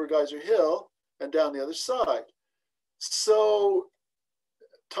goes over Geyser Hill and down the other side. So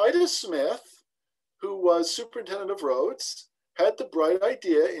Titus Smith, who was superintendent of roads, had the bright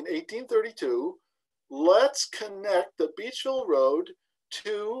idea in 1832, let's connect the Beachville Road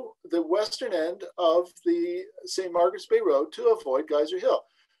to the western end of the St. Margaret's Bay Road to avoid Geyser Hill.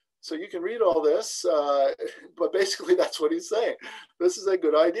 So you can read all this, but basically that's what he's saying. This is a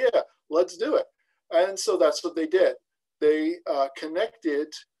good idea. Let's do it. And so that's what they did. They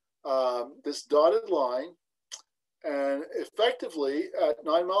connected this dotted line, and effectively at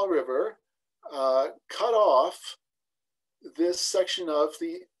 9 Mile River, cut off this section of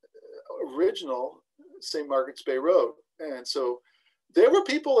the original St. Margaret's Bay Road. And so there were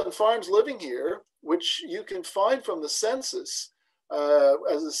people and farms living here, which you can find from the census.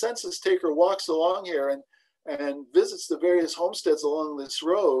 As the census taker walks along here and visits the various homesteads along this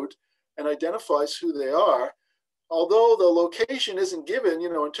road and identifies who they are, although the location isn't given,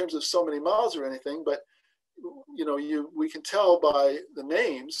 in terms of so many miles or anything, but we can tell by the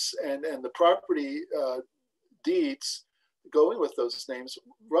names and the property deeds going with those names,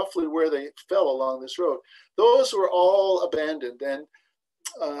 roughly where they fell along this road. Those were all abandoned. And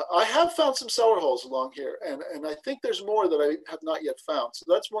I have found some cellar holes along here, and I think there's more that I have not yet found. So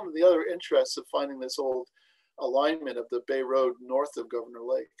that's one of the other interests of finding this old alignment of the Bay Road north of Governor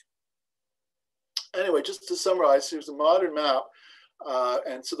Lake. Anyway, just to summarize, here's a modern map.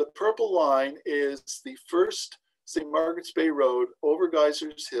 And so the purple line is the first St. Margaret's Bay Road over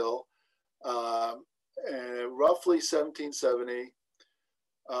Geysers Hill, roughly 1770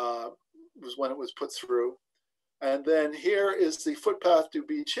 was when it was put through. And then here is the footpath to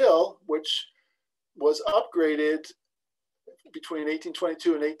Beach Hill, which was upgraded between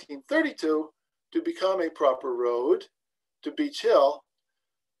 1822 and 1832 to become a proper road to Beach Hill.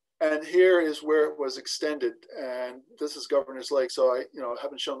 And here is where it was extended. And this is Governor's Lake. So I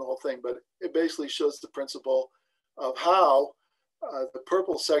haven't shown the whole thing, but it basically shows the principle of how the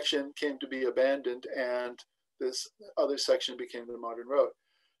purple section came to be abandoned and this other section became the modern road.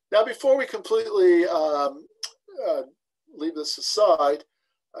 Now, before we completely leave this aside,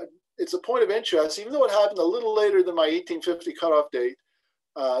 it's a point of interest, even though it happened a little later than my 1850 cutoff date,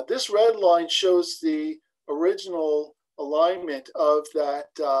 this red line shows the original alignment of that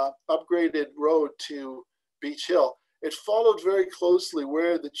upgraded road to Beach Hill. It followed very closely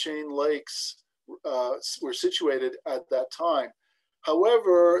where the chain lakes were situated at that time.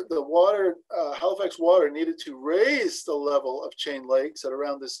 However, the water, Halifax water needed to raise the level of chain lakes at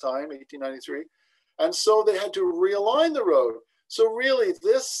around this time, 1893. And so they had to realign the road. So really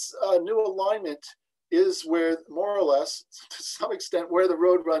this new alignment is where, more or less, to some extent, where the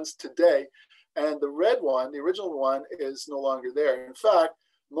road runs today. And the red one, the original one, is no longer there. In fact,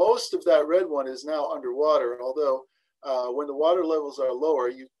 most of that red one is now underwater, although when the water levels are lower,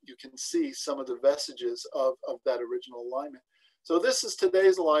 you can see some of the vestiges of that original alignment. So this is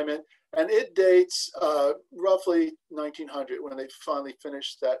today's alignment, and it dates roughly 1900 when they finally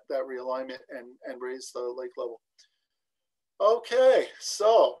finished that realignment and raised the lake level. Okay,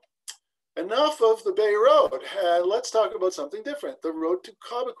 so enough of the Bay Road, and let's talk about something different, the road to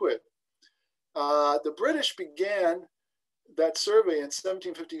Kjipuktuk. The British began that survey in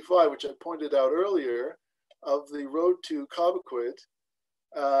 1755, which I pointed out earlier, of the road to Kjipuktuk,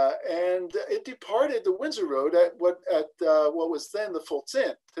 and it departed the Windsor Road at what was then the Fultz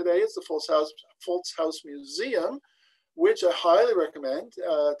Inn. Today it's the Fultz House Museum, which I highly recommend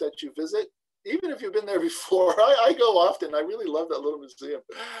that you visit, even if you've been there before. I go often. I really love that little museum.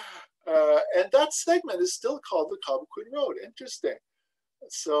 And that segment is still called the Kjipuktuk Road. Interesting.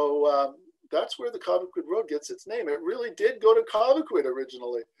 So that's where the Kjipuktuk Road gets its name. It really did go to Kjipuktuk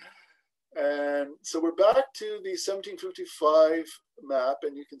originally. And so we're back to the 1755 map,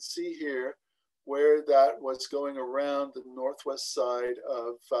 and you can see here where that was going around the northwest side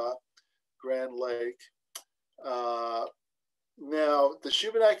of Grand Lake. Now, the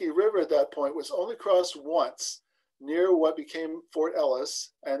Chebucto River at that point was only crossed once near what became Fort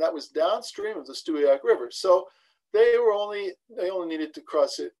Ellis, and that was downstream of the Stewiacke River. So they only needed to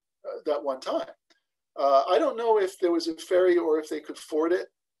cross it that one time. I don't know if there was a ferry or if they could ford it.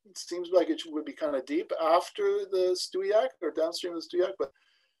 It seems like it would be kind of deep after the Stewiacke or downstream of the Stewiacke, but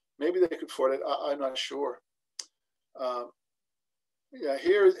maybe they could ford it. I'm not sure. Yeah,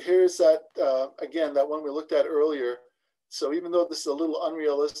 here's that, again, that one we looked at earlier. So even though this is a little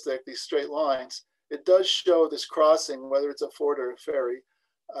unrealistic, these straight lines, it does show this crossing, whether it's a ford or a ferry,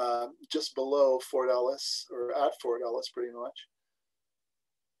 just below Fort Ellis, or at Fort Ellis pretty much.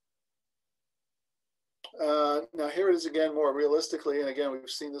 Now here it is again more realistically, and again we've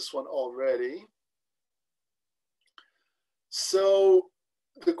seen this one already. So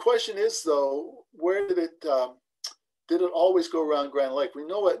the question is, though, where did it always go around Grand Lake? We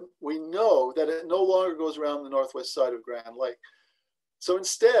know that it no longer goes around the northwest side of Grand Lake. So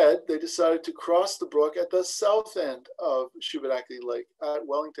instead, they decided to cross the brook at the south end of Chibouctou Lake at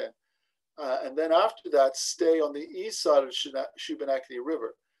Wellington, and then after that, stay on the east side of Chibouctou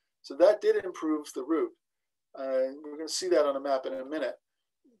River. So that did improve the route. We're going to see that on a map in a minute.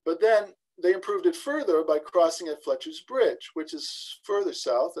 But then they improved it further by crossing at Fletcher's Bridge, which is further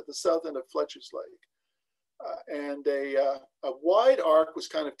south at the south end of Fletcher's Lake. And a wide arc was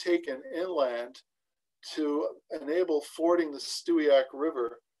kind of taken inland to enable fording the Stewiacke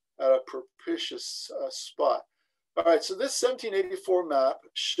River at a propitious spot. All right, so this 1784 map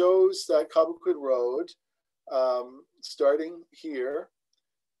shows that Kjipuktuk Road starting here.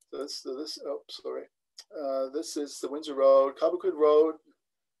 This is the Windsor Road, Kjipuktuk Road.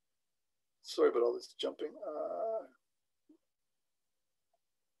 Sorry about all this jumping.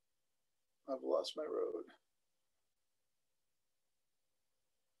 I've lost my road.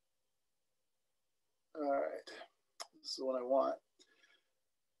 All right, this is the one I want.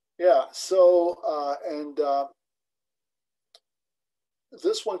 Yeah, so,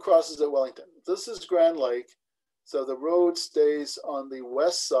 this one crosses at Wellington. This is Grand Lake. So the road stays on the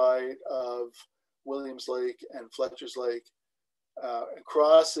west side of Williams Lake and Fletcher's Lake, and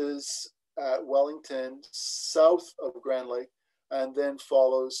crosses at Wellington south of Grand Lake, and then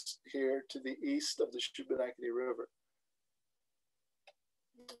follows here to the east of the Chebucto River.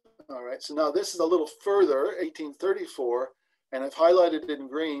 All right, so now this is a little further, 1834, and I've highlighted it in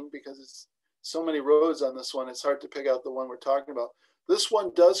green because it's so many roads on this one, it's hard to pick out the one we're talking about. This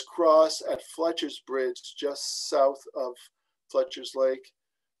one does cross at Fletcher's Bridge, just south of Fletcher's Lake,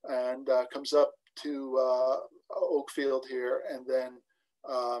 and comes up to Oakfield here, and then,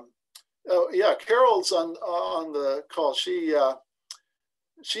 oh yeah, Carol's on the call. She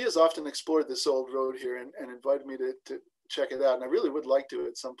has often explored this old road here and invited me to check it out, and I really would like to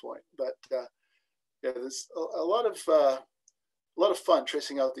at some point. But yeah, there's a lot of fun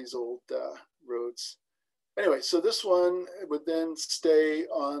tracing out these old roads. Anyway, so this one would then stay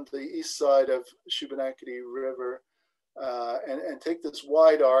on the east side of Chebucto River and take this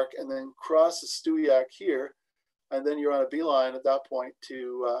wide arc and then cross the Stewiacke here, and then you're on a beeline at that point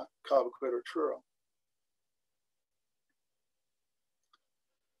to Kjipuktuk or Truro.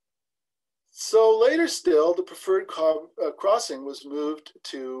 So later still, the preferred crossing was moved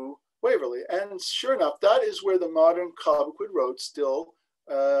to Waverley, and sure enough, that is where the modern Kjipuktuk Road still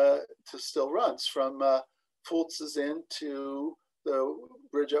runs from Fultz's Inn to the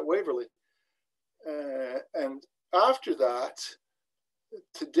bridge at Waverley. And after that,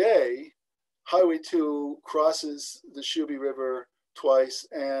 today, Highway 2 crosses the Chebucto River twice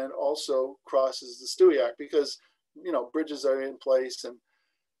and also crosses the Stewiacke because, you know, bridges are in place and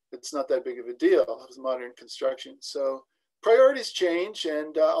it's not that big of a deal with modern construction. So priorities change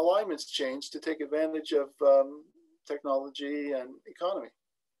and alignments change to take advantage of technology and economy.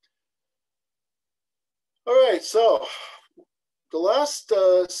 All right, so the last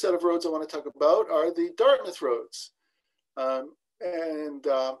set of roads I want to talk about are the Dartmouth roads. I'm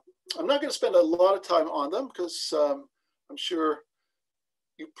not going to spend a lot of time on them because I'm sure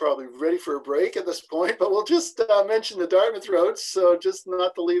you're probably ready for a break at this point, but we'll just mention the Dartmouth roads, so just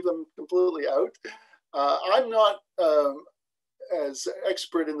not to leave them completely out. I'm not as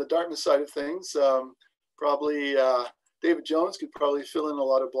expert in the Dartmouth side of things. Probably David Jones could probably fill in a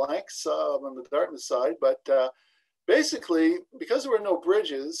lot of blanks on the Dartmouth side, but basically, because there were no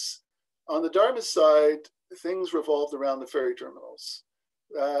bridges, on the Dartmouth side, things revolved around the ferry terminals.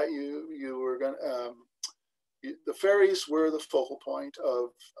 The ferries were the focal point of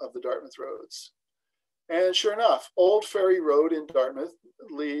the Dartmouth roads. And sure enough, Old Ferry Road in Dartmouth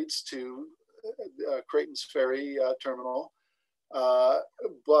leads to Creighton's Ferry Terminal.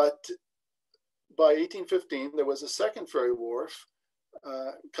 But by 1815, there was a second ferry wharf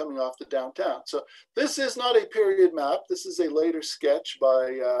coming off the downtown. So this is not a period map. This is a later sketch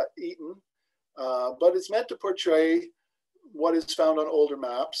by Eaton, but it's meant to portray what is found on older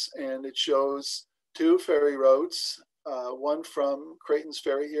maps. And it shows two ferry roads, one from Creighton's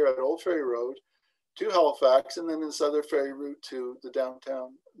Ferry here at Old Ferry Road to Halifax, and then this other ferry route to the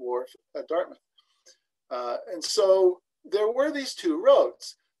downtown wharf at Dartmouth. And so there were these two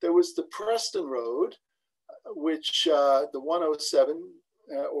roads. There was the Preston Road, which the 107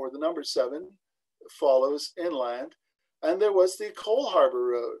 or the number 7 follows inland. And there was the Coal Harbour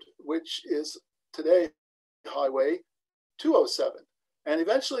Road, which is today Highway 207. And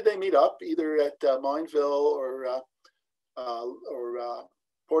eventually they meet up either at Mineville or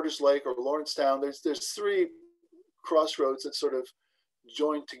Porter's Lake or Lawrencetown. There's three crossroads that sort of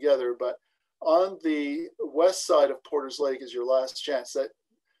join together, but on the west side of Porter's Lake is your last chance. That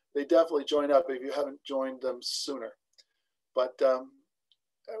they definitely join up if you haven't joined them sooner. But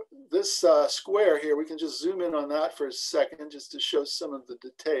this square here, we can just zoom in on that for a second just to show some of the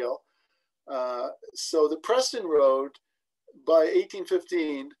detail. So the Preston Road by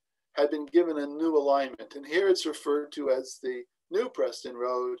 1815 had been given a new alignment, and here it's referred to as the New Preston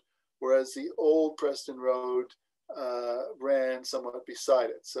Road, whereas the old Preston Road ran somewhat beside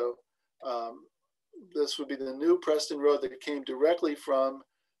it. So this would be the new Preston Road that came directly from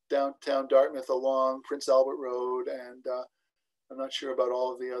downtown Dartmouth along Prince Albert Road, and I'm not sure about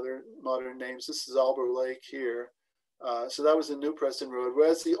all of the other modern names. This is Albert Lake here. So that was the new Preston Road,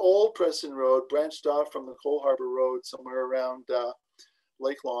 whereas the old Preston Road branched off from the Coal Harbour Road somewhere around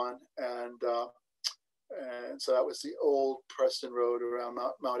Lake Lawn, and so that was the old Preston Road around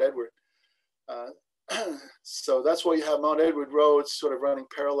Mount Edward. So that's why you have Mount Edward Road sort of running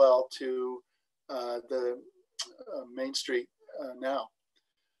parallel to the Main Street now.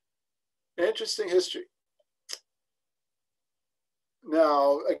 Interesting history.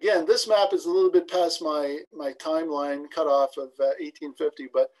 Now, again, this map is a little bit past my timeline cutoff of 1850,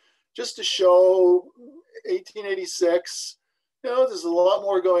 but just to show 1886, there's a lot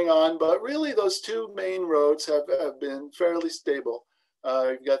more going on, but really those two main roads have been fairly stable.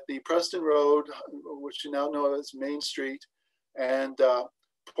 You've got the Preston Road, which you now know as Main Street, and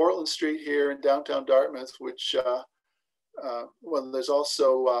Portland Street here in downtown Dartmouth, which, well, there's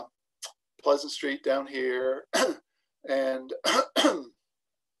also Pleasant Street down here, and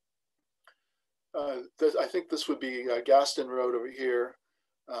I think this would be Gaston Road over here,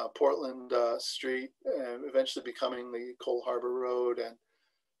 Portland Street, and eventually becoming the Coal Harbour Road, and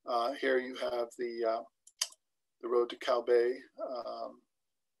here you have the road to Cow Bay.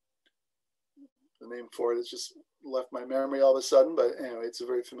 The name for it has just left my memory all of a sudden, but anyway, it's a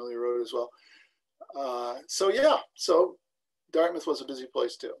very familiar road as well. So yeah, so Dartmouth was a busy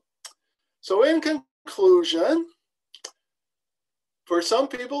place too. So in conclusion, for some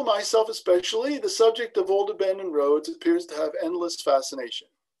people, myself especially, the subject of old abandoned roads appears to have endless fascination.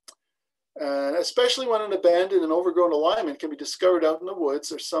 Especially when an abandoned and overgrown alignment can be discovered out in the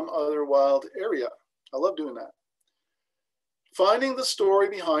woods or some other wild area. I love doing that. Finding the story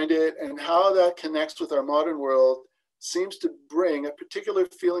behind it and how that connects with our modern world seems to bring a particular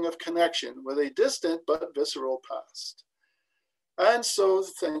feeling of connection with a distant but visceral past. And so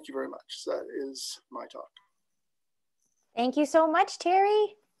thank you very much. That is my talk. Thank you so much,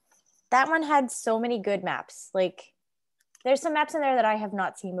 Terry. That one had so many good maps. Like, there's some maps in there that I have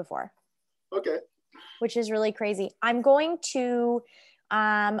not seen before. Okay. Which is really crazy. I'm going to,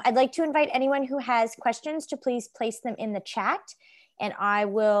 I'd like to invite anyone who has questions to please place them in the chat, and I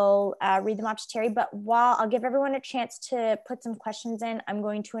will read them off to Terry. But while I'll give everyone a chance to put some questions in, I'm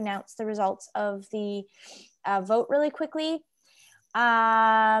going to announce the results of the vote really quickly.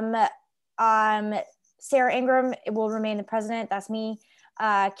 Sarah Ingram will remain the president. That's me.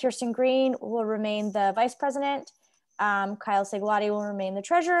 Kirsten Green will remain the vice president. Kyle Segalotti will remain the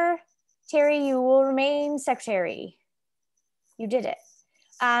treasurer. Terry, you will remain secretary. You did it.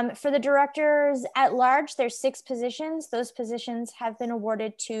 For the directors at large, there's 6 positions. Those positions have been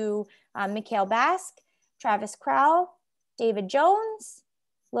awarded to Mikhail Bask, Travis Crow, David Jones,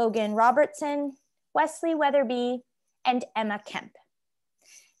 Logan Robertson, Wesley Weatherby, and Emma Kemp.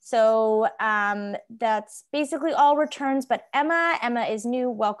 So that's basically all returns, but Emma is new.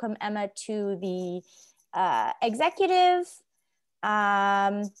 Welcome, Emma, to the executive.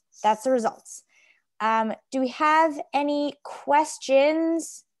 That's the results. Do we have any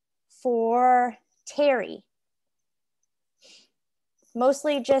questions for Terry?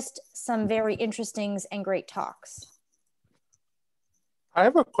 Mostly just some very interesting and great talks. I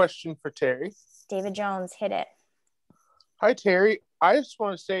have a question for Terry. David Jones, hit it. Hi, Terry. I just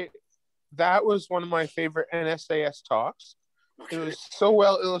want to say that was one of my favorite NSAS talks. It was so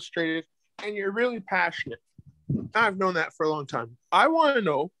well illustrated, and you're really passionate. I've known that for a long time. I want to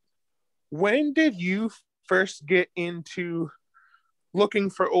know, when did you first get into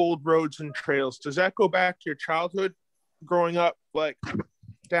looking for old roads and trails? Does that go back to your childhood, growing up like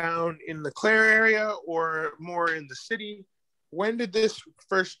down in the Clare area or more in the city? When did this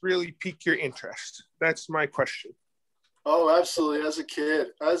first really pique your interest? That's my question. Oh, absolutely. As a kid.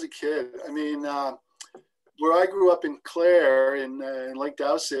 I mean, where I grew up in Clare in Lake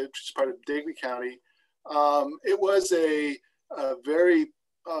Dowsett, which is part of Digby County, it was a very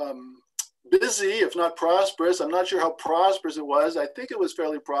busy, if not prosperous. I'm not sure how prosperous it was. I think it was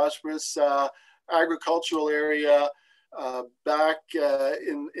fairly prosperous agricultural area back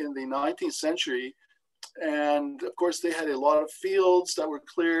in the 19th century. And of course, they had a lot of fields that were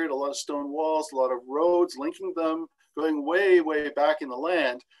cleared, a lot of stone walls, a lot of roads linking them, going way, way back in the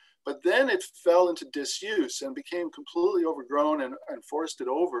land. But then it fell into disuse and became completely overgrown and forested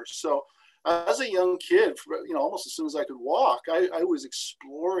over. So as a young kid, almost as soon as I could walk, I was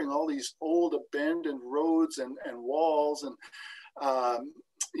exploring all these old abandoned roads and walls and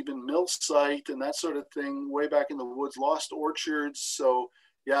even mill site and that sort of thing way back in the woods, lost orchards. So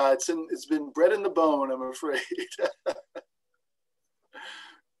Yeah, it's been bred in the bone, I'm afraid.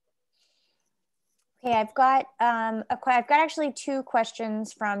 Okay, I've got actually two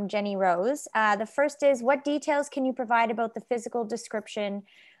questions from Jenny Rose. The first is, what details can you provide about the physical description?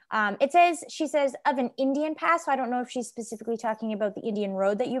 She says of an Indian path. So I don't know if she's specifically talking about the Indian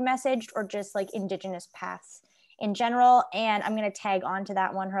road that you messaged or just like indigenous paths in general. And I'm going to tag on to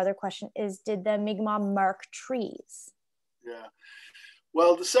that one. Her other question is, did the Mi'kmaq mark trees? Yeah.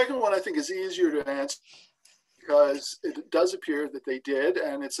 Well, the second one I think is easier to answer because it does appear that they did,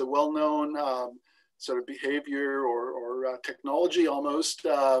 and it's a well-known sort of behavior or technology almost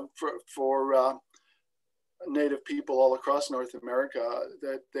for Native people all across North America,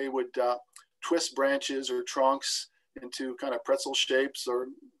 that they would twist branches or trunks into kind of pretzel shapes, or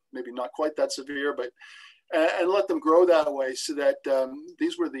maybe not quite that severe, but and let them grow that way, so that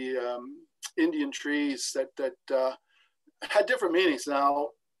these were the Indian trees that had different meanings. Now,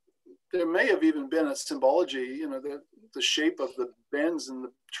 there may have even been a symbology, you know, the shape of the bends in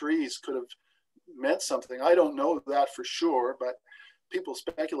the trees could have meant something. I don't know that for sure, but people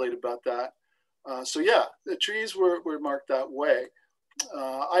speculate about that. So yeah, the trees were marked that way.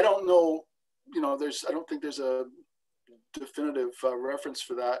 I don't know, you know, I don't think there's a definitive reference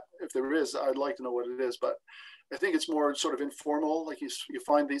for that. If there is, I'd like to know what it is, but I think it's more sort of informal. Like you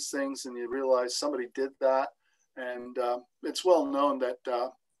find these things and you realize somebody did that. And it's well known that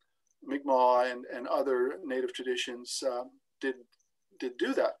Mi'kmaq and other Native traditions did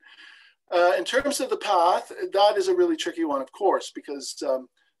do that. In terms of the path, that is a really tricky one, of course, because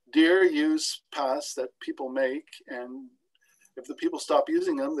deer use paths that people make, and if the people stop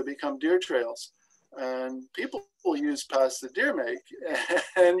using them, they become deer trails. And people will use paths that deer make.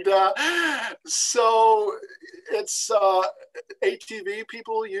 And so it's ATV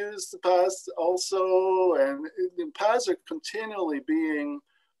people use the paths also, and the paths are continually being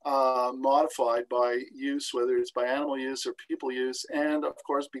modified by use, whether it's by animal use or people use, and of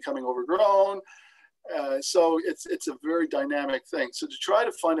course becoming overgrown. So it's a very dynamic thing. So to try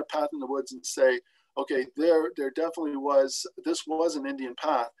to find a path in the woods and say, okay, there definitely this was an Indian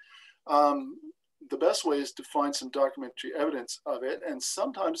path. The best way is to find some documentary evidence of it, and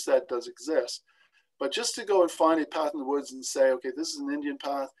sometimes that does exist. But just to go and find a path in the woods and say, okay, this is an Indian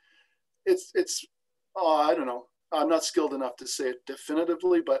path, it's I don't know. I'm not skilled enough to say it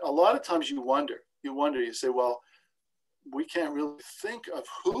definitively, but a lot of times you you say, well, we can't really think of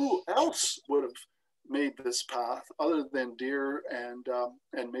who else would have made this path other than deer and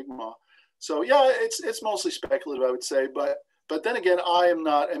Mi'kmaq. So yeah, it's mostly speculative, I would say, but then again, I am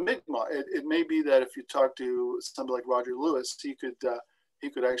not a Mi'kmaq. It may be that if you talk to somebody like Roger Lewis, he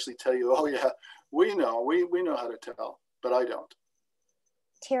could actually tell you, oh yeah, we know how to tell, but I don't.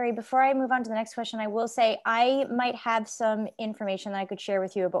 Terry, before I move on to the next question, I will say I might have some information that I could share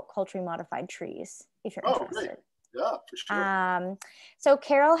with you about culturally modified trees, if you're interested. Great. Yeah, for sure. So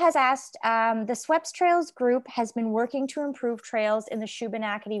Carol has asked, the Sweps Trails group has been working to improve trails in the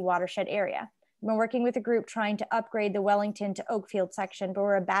Shubenacadie watershed area. I've been working with a group trying to upgrade the Wellington to Oakfield section, but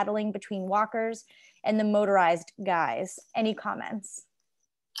we're battling between walkers and the motorized guys. Any comments?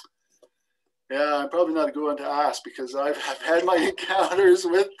 Yeah, I'm probably not a good one to ask because I've had my encounters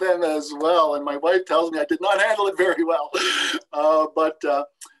with them as well. And my wife tells me I did not handle it very well.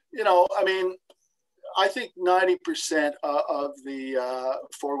 You know, I mean, I think 90% of the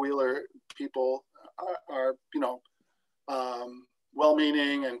four-wheeler people are you know,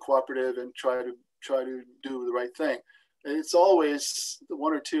 well-meaning and cooperative and try to do the right thing. And it's always the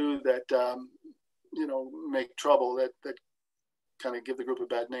one or two that, you know, make trouble that kind of give the group a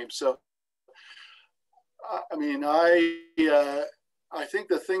bad name. So, I mean, I think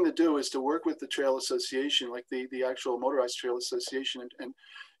the thing to do is to work with the trail association, like the actual motorized trail association, and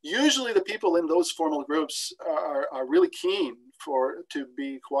usually the people in those formal groups are really keen to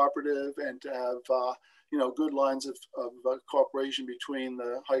be cooperative and to have you know, good lines of cooperation between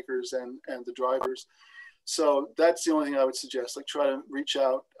the hikers and the drivers. So that's the only thing I would suggest. Like, try to reach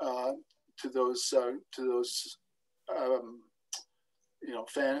out to those you know,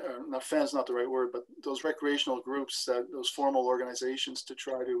 fans not the right word, but those recreational groups, those formal organizations, to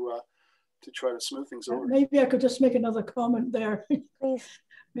try to smooth things over. Maybe I could just make another comment there. Please.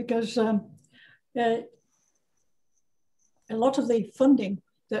 Because a lot of the funding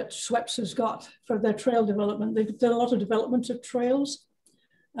that Sweps has got for their trail development, they've done a lot of development of trails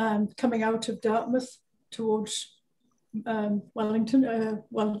coming out of Dartmouth towards Wellington.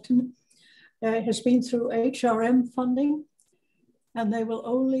 Wellington has been through HRM funding, and they will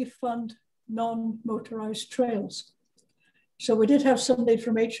only fund non-motorized trails. So we did have somebody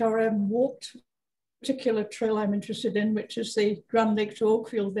from HRM walked particular trail I'm interested in, which is the Grand Lake to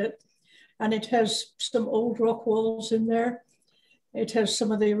Oakfield bit. And it has some old rock walls in there. It has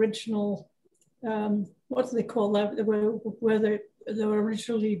some of the original, what do they call that? Where there were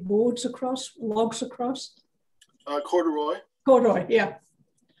originally boards across, logs across. Corduroy. Corduroy, yeah.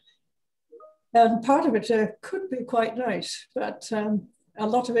 And part of it could be quite nice, but a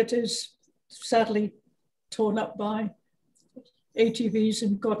lot of it is sadly torn up by ATVs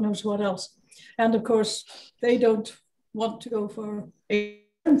and God knows what else. And of course, they don't want to go for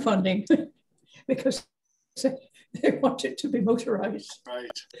funding because they want it to be motorized.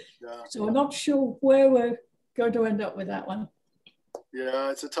 Right, yeah. So I'm not sure where we're going to end up with that one.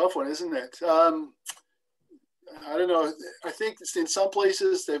 Yeah, it's a tough one, isn't it? I don't know. I think in some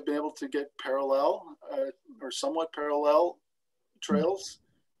places they've been able to get parallel or somewhat parallel trails,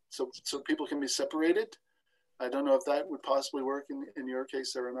 so people can be separated. I don't know if that would possibly work in your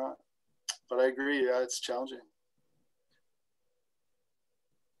case there or not, but I agree. Yeah, it's challenging.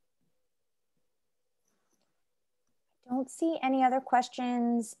 Don't see any other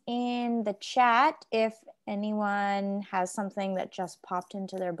questions in the chat. If anyone has something that just popped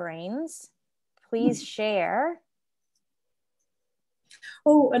into their brains, please share.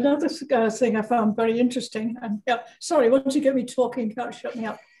 Oh, another thing I found very interesting, and yeah, sorry, once you get me talking, you can't shut me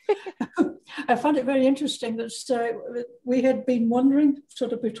up. I found it very interesting that we had been wondering,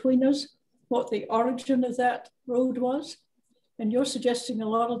 sort of between us, what the origin of that road was. And you're suggesting a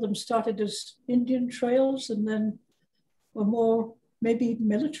lot of them started as Indian trails and then were more maybe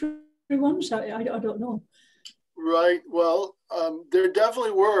military ones. I don't know. Right. Well, there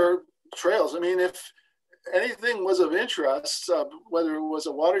definitely were trails. I mean, if anything was of interest, whether it was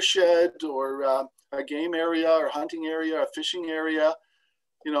a watershed or a game area or hunting area or fishing area,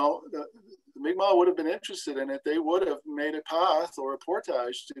 you know, the Mi'kmaq would have been interested in it. They would have made a path or a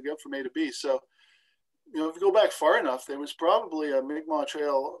portage to get from A to B. So, you know, if you go back far enough, there was probably a Mi'kmaq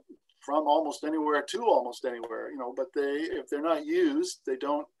trail from almost anywhere to almost anywhere, you know, but if they're not used, they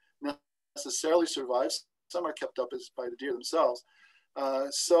don't necessarily survive. Some are kept up by the deer themselves.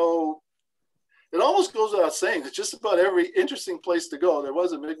 So it almost goes without saying that just about every interesting place to go, there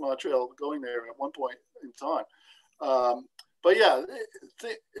was a Mi'kmaq trail going there at one point in time. But yeah,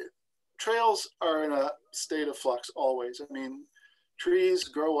 trails are in a state of flux always. I mean, trees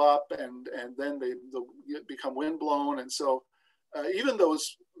grow up and then they become windblown. And so even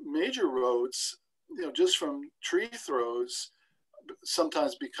those major roads, you know, just from tree throws,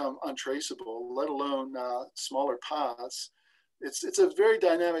 sometimes become untraceable, let alone smaller paths. It's a very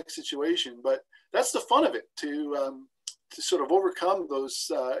dynamic situation, but that's the fun of it, to sort of overcome those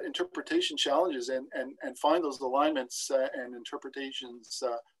interpretation challenges and find those alignments and interpretations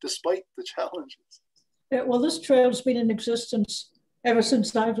despite the challenges. Yeah, well, this trail's been in existence ever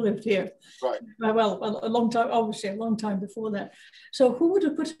since I've lived here. Right. Well, a long time, obviously a long time before that. So who would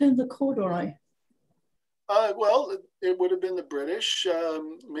have put in the corduroy? Well, it would have been the British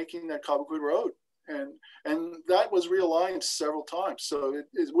making that Kjipuktuk road. And that was realigned several times. So it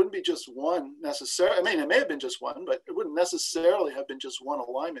wouldn't be just one necessarily. I mean, it may have been just one, but it wouldn't necessarily have been just one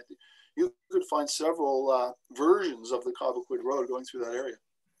alignment. You could find several versions of the Kjipuktuk road going through that area.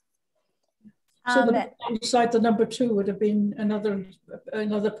 So beside the number 2 would have been another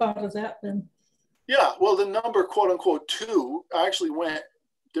part of that then? Yeah, well, the number quote unquote 2 actually went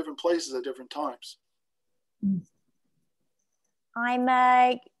different places at different times. I'm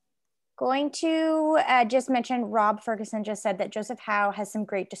going to just mention Rob Ferguson just said that Joseph Howe has some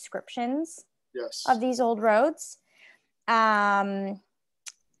great descriptions of these old roads. Okay,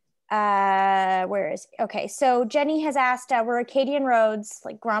 so Jenny has asked, were Acadian roads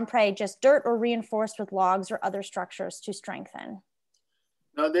like Grand Pre just dirt or reinforced with logs or other structures to strengthen?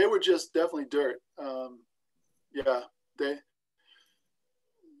 No, they were just definitely dirt. Yeah,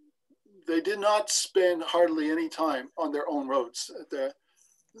 they did not spend hardly any time on their own roads.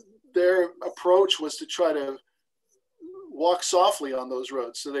 Their approach was to try to walk softly on those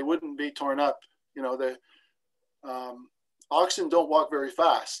roads so they wouldn't be torn up. You know, the oxen don't walk very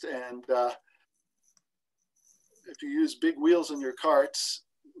fast, and if you use big wheels on your carts,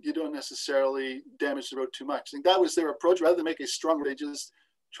 you don't necessarily damage the road too much. I think that was their approach. Rather than make a strong, they just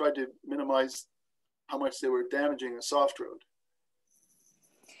tried to minimize how much they were damaging a soft road.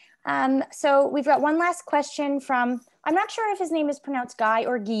 So we've got one last question from, I'm not sure if his name is pronounced Guy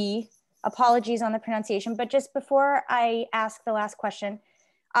or Guy. Apologies on the pronunciation, but just before I ask the last question,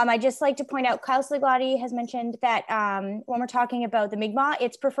 I'd just like to point out, Kyle Sligliotti has mentioned that when we're talking about the Mi'kmaq,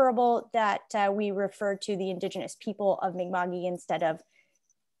 it's preferable that we refer to the indigenous people of Mi'kmaq instead of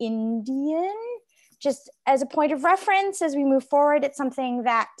Indian, just as a point of reference as we move forward, it's something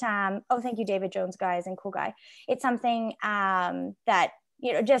that, oh, thank you, David Jones, guys, and cool guy. It's something that,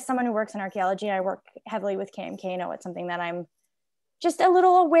 you know, just someone who works in archaeology, I work heavily with KMK, know it's something that I'm just a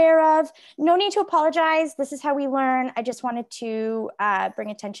little aware of. No need to apologize. This is how we learn. I just wanted to bring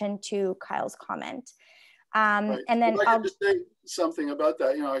attention to Kyle's comment. Right. And then I'll just say something about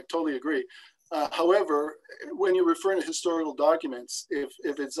that. You know, I totally agree. However, when you refer to historical documents, if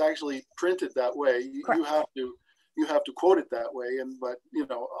it's actually printed that way, you have to quote it that way. But you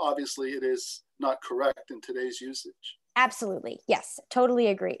know, obviously, it is not correct in today's usage. Absolutely, yes, totally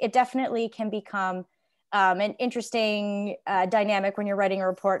agree. It definitely can become an interesting dynamic when you're writing a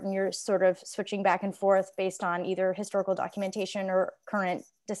report and you're sort of switching back and forth based on either historical documentation or current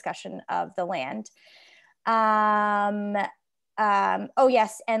discussion of the land. Oh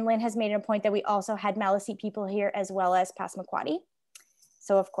yes, and Lynn has made a point that we also had Maliseet people here as well as Passamaquoddy.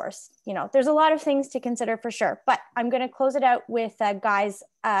 So of course, you know, there's a lot of things to consider for sure, but I'm going to close it out with Guy's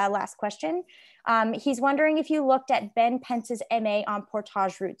last question. He's wondering if you looked at Ben Pence's MA on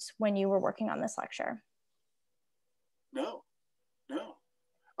portage routes when you were working on this lecture. No.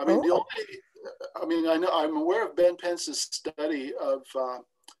 I mean, I know, I'm aware of Ben Pence's study of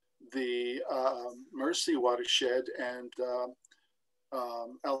the Mercy watershed and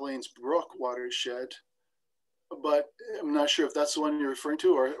Alain's Brook watershed, but I'm not sure if that's the one you're referring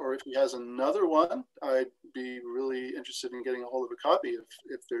to, or if he has another one. I'd be really interested in getting a hold of a copy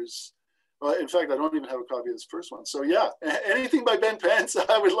if there's, well, in fact, I don't even have a copy of this first one. So yeah, anything by Ben Pence,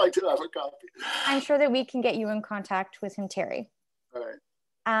 I would like to have a copy. I'm sure that we can get you in contact with him, Terry. All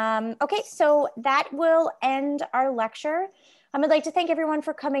right. Okay, so that will end our lecture. I would like to thank everyone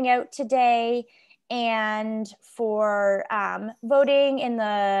for coming out today and for voting in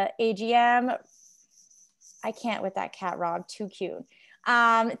the AGM. I can't with that cat, Rob, too cute.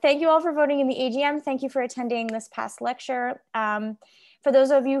 Thank you all for voting in the AGM. Thank you for attending this past lecture. For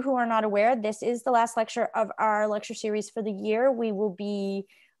those of you who are not aware, this is the last lecture of our lecture series for the year. We will be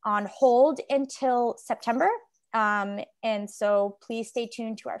on hold until September. And so please stay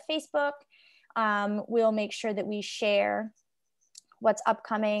tuned to our Facebook. We'll make sure that we share what's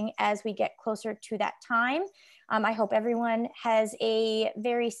upcoming as we get closer to that time. I hope everyone has a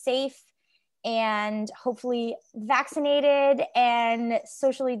very safe and hopefully vaccinated and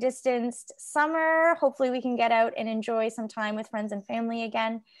socially distanced summer. Hopefully we can get out and enjoy some time with friends and family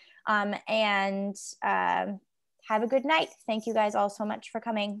again. And have a good night. Thank you guys all so much for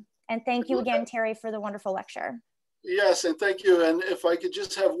coming. And thank you again, Terry, for the wonderful lecture. Yes, and thank you. And if I could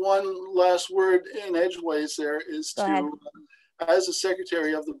just have one last word in edgeways, there is to, as a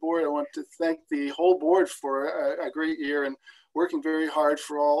secretary of the board, I want to thank the whole board for a great year and working very hard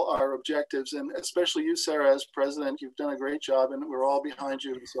for all our objectives, and especially you, Sarah, as president. You've done a great job, and we're all behind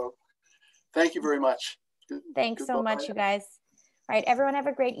you. So thank you very much. Thanks so much, you guys. All right, everyone have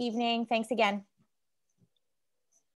a great evening. Thanks again.